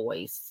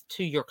invoice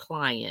to your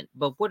client,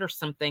 but what are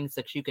some things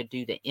that you could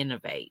do to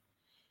innovate,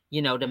 to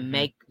Mm-hmm.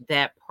 make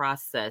that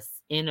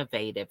process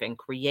innovative and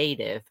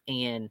creative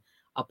and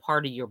a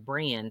part of your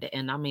brand?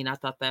 And I mean, I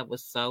thought that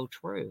was so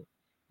true.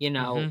 You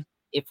know, Mm-hmm.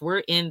 if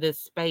we're in this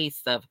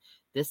space of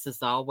this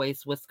is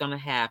always what's going to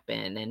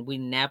happen, and we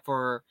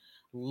never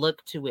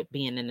look to it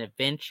being an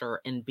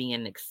adventure and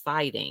being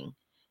exciting,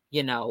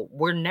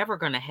 we're never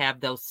going to have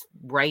those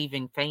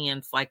raving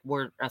fans like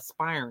we're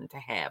aspiring to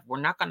have.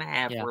 We're not going to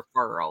have Yeah.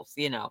 referrals,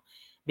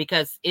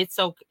 because it's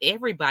okay.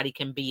 Everybody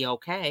can be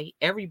okay.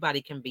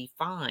 Everybody can be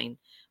fine.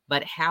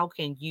 But how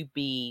can you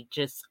be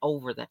just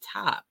over the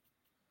top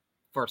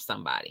for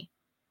somebody,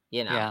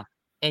 you know? Yeah.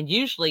 And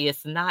usually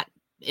it's not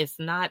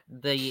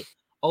the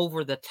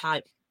over the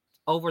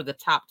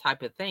top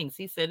type of things.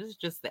 He said it's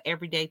just the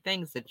everyday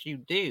things that you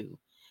do,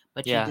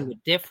 but you Yeah. do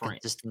it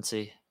different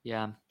Consistency.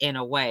 Yeah. in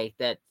a way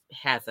that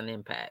has an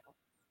impact.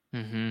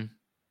 Mm-hmm.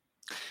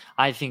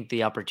 I think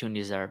the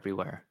opportunities are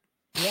everywhere.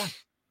 Yeah.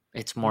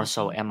 It's more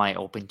so, Mhm. am I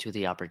open to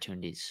the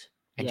opportunities?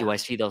 And do Yeah, I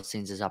see those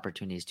things as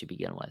opportunities to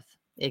begin with?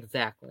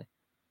 exactly.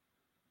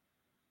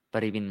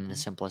 But even in the Mhm.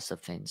 simplest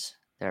of things,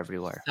 they're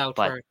everywhere. So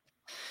But true.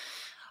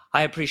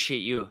 I appreciate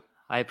you.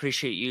 I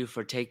appreciate you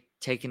for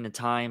taking the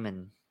time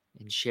and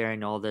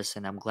sharing all this.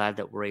 And I'm glad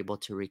that we're able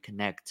to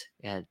reconnect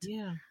at,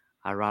 Yeah.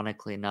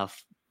 ironically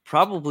enough,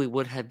 probably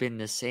would have been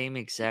the same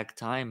exact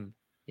time.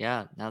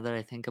 Yeah, now that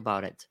I think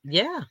about it,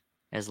 Yeah.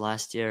 as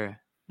last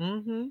year.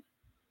 Mhm.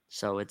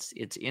 So it's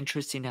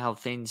interesting how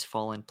things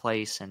fall in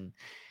place. And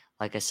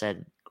like I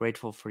said,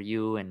 grateful for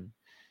you and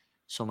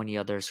so many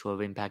others who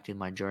have impacted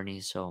my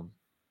journey. So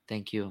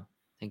thank you.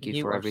 Thank you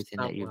You for are everything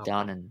so that you've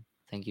done, welcome. and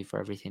thank you for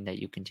everything that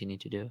you continue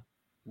to do.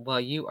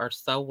 Well, you are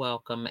so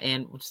welcome.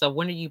 And so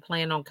when are you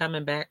planning on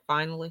coming back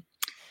finally?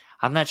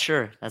 I'm not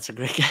sure. That's a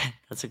great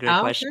that's a great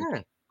question.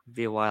 Okay.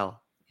 Be a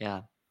while.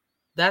 Yeah.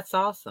 That's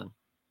awesome.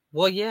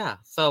 Well, yeah.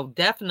 So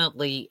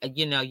definitely,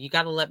 you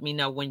got to let me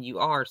know when you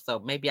are, so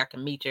maybe I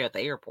can meet you at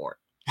the airport.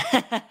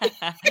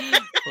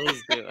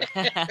 Please do.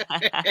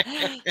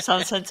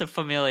 Some sense of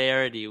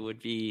familiarity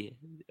would be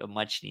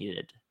much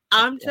needed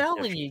I'm after a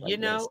telling trip you, like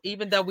this.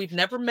 even though we've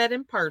never met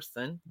in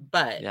person,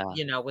 but Yeah.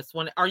 it's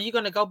one. Are you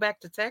going to go back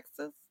to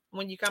Texas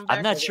when you come I'm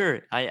back? not Or what?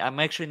 sure. I'm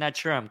actually not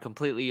sure. I'm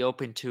completely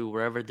open to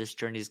wherever this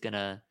journey is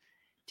gonna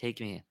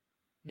take me.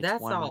 It's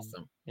That's one.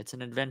 awesome. It's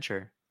an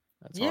adventure.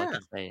 That's all I Yeah,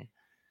 can say.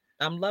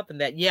 I'm loving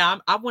that. Yeah,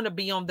 I want to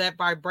be on that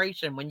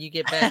vibration when you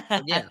get back.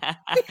 So yeah.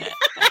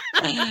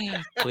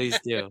 Please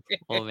do.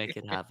 We'll make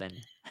it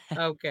happen.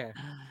 Okay.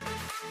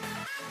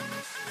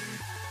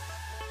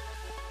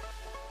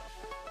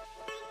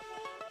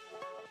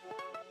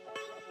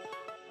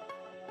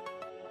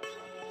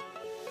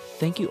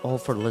 Thank you all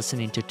for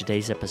listening to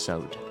today's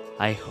episode.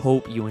 I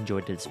hope you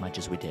enjoyed it as much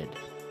as we did.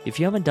 If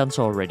you haven't done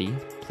so already,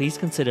 please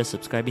consider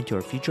subscribing to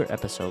our future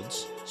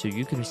episodes so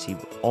you can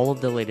receive all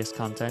of the latest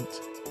content.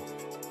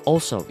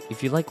 Also,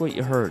 if you like what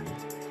you heard,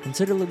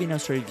 consider leaving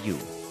us a review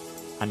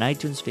on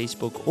iTunes,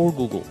 Facebook, or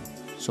Google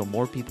so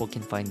more people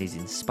can find these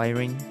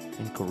inspiring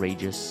and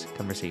courageous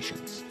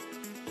conversations.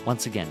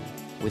 Once again,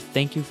 we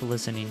thank you for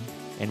listening,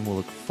 and we'll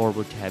look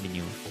forward to having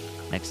you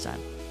next time.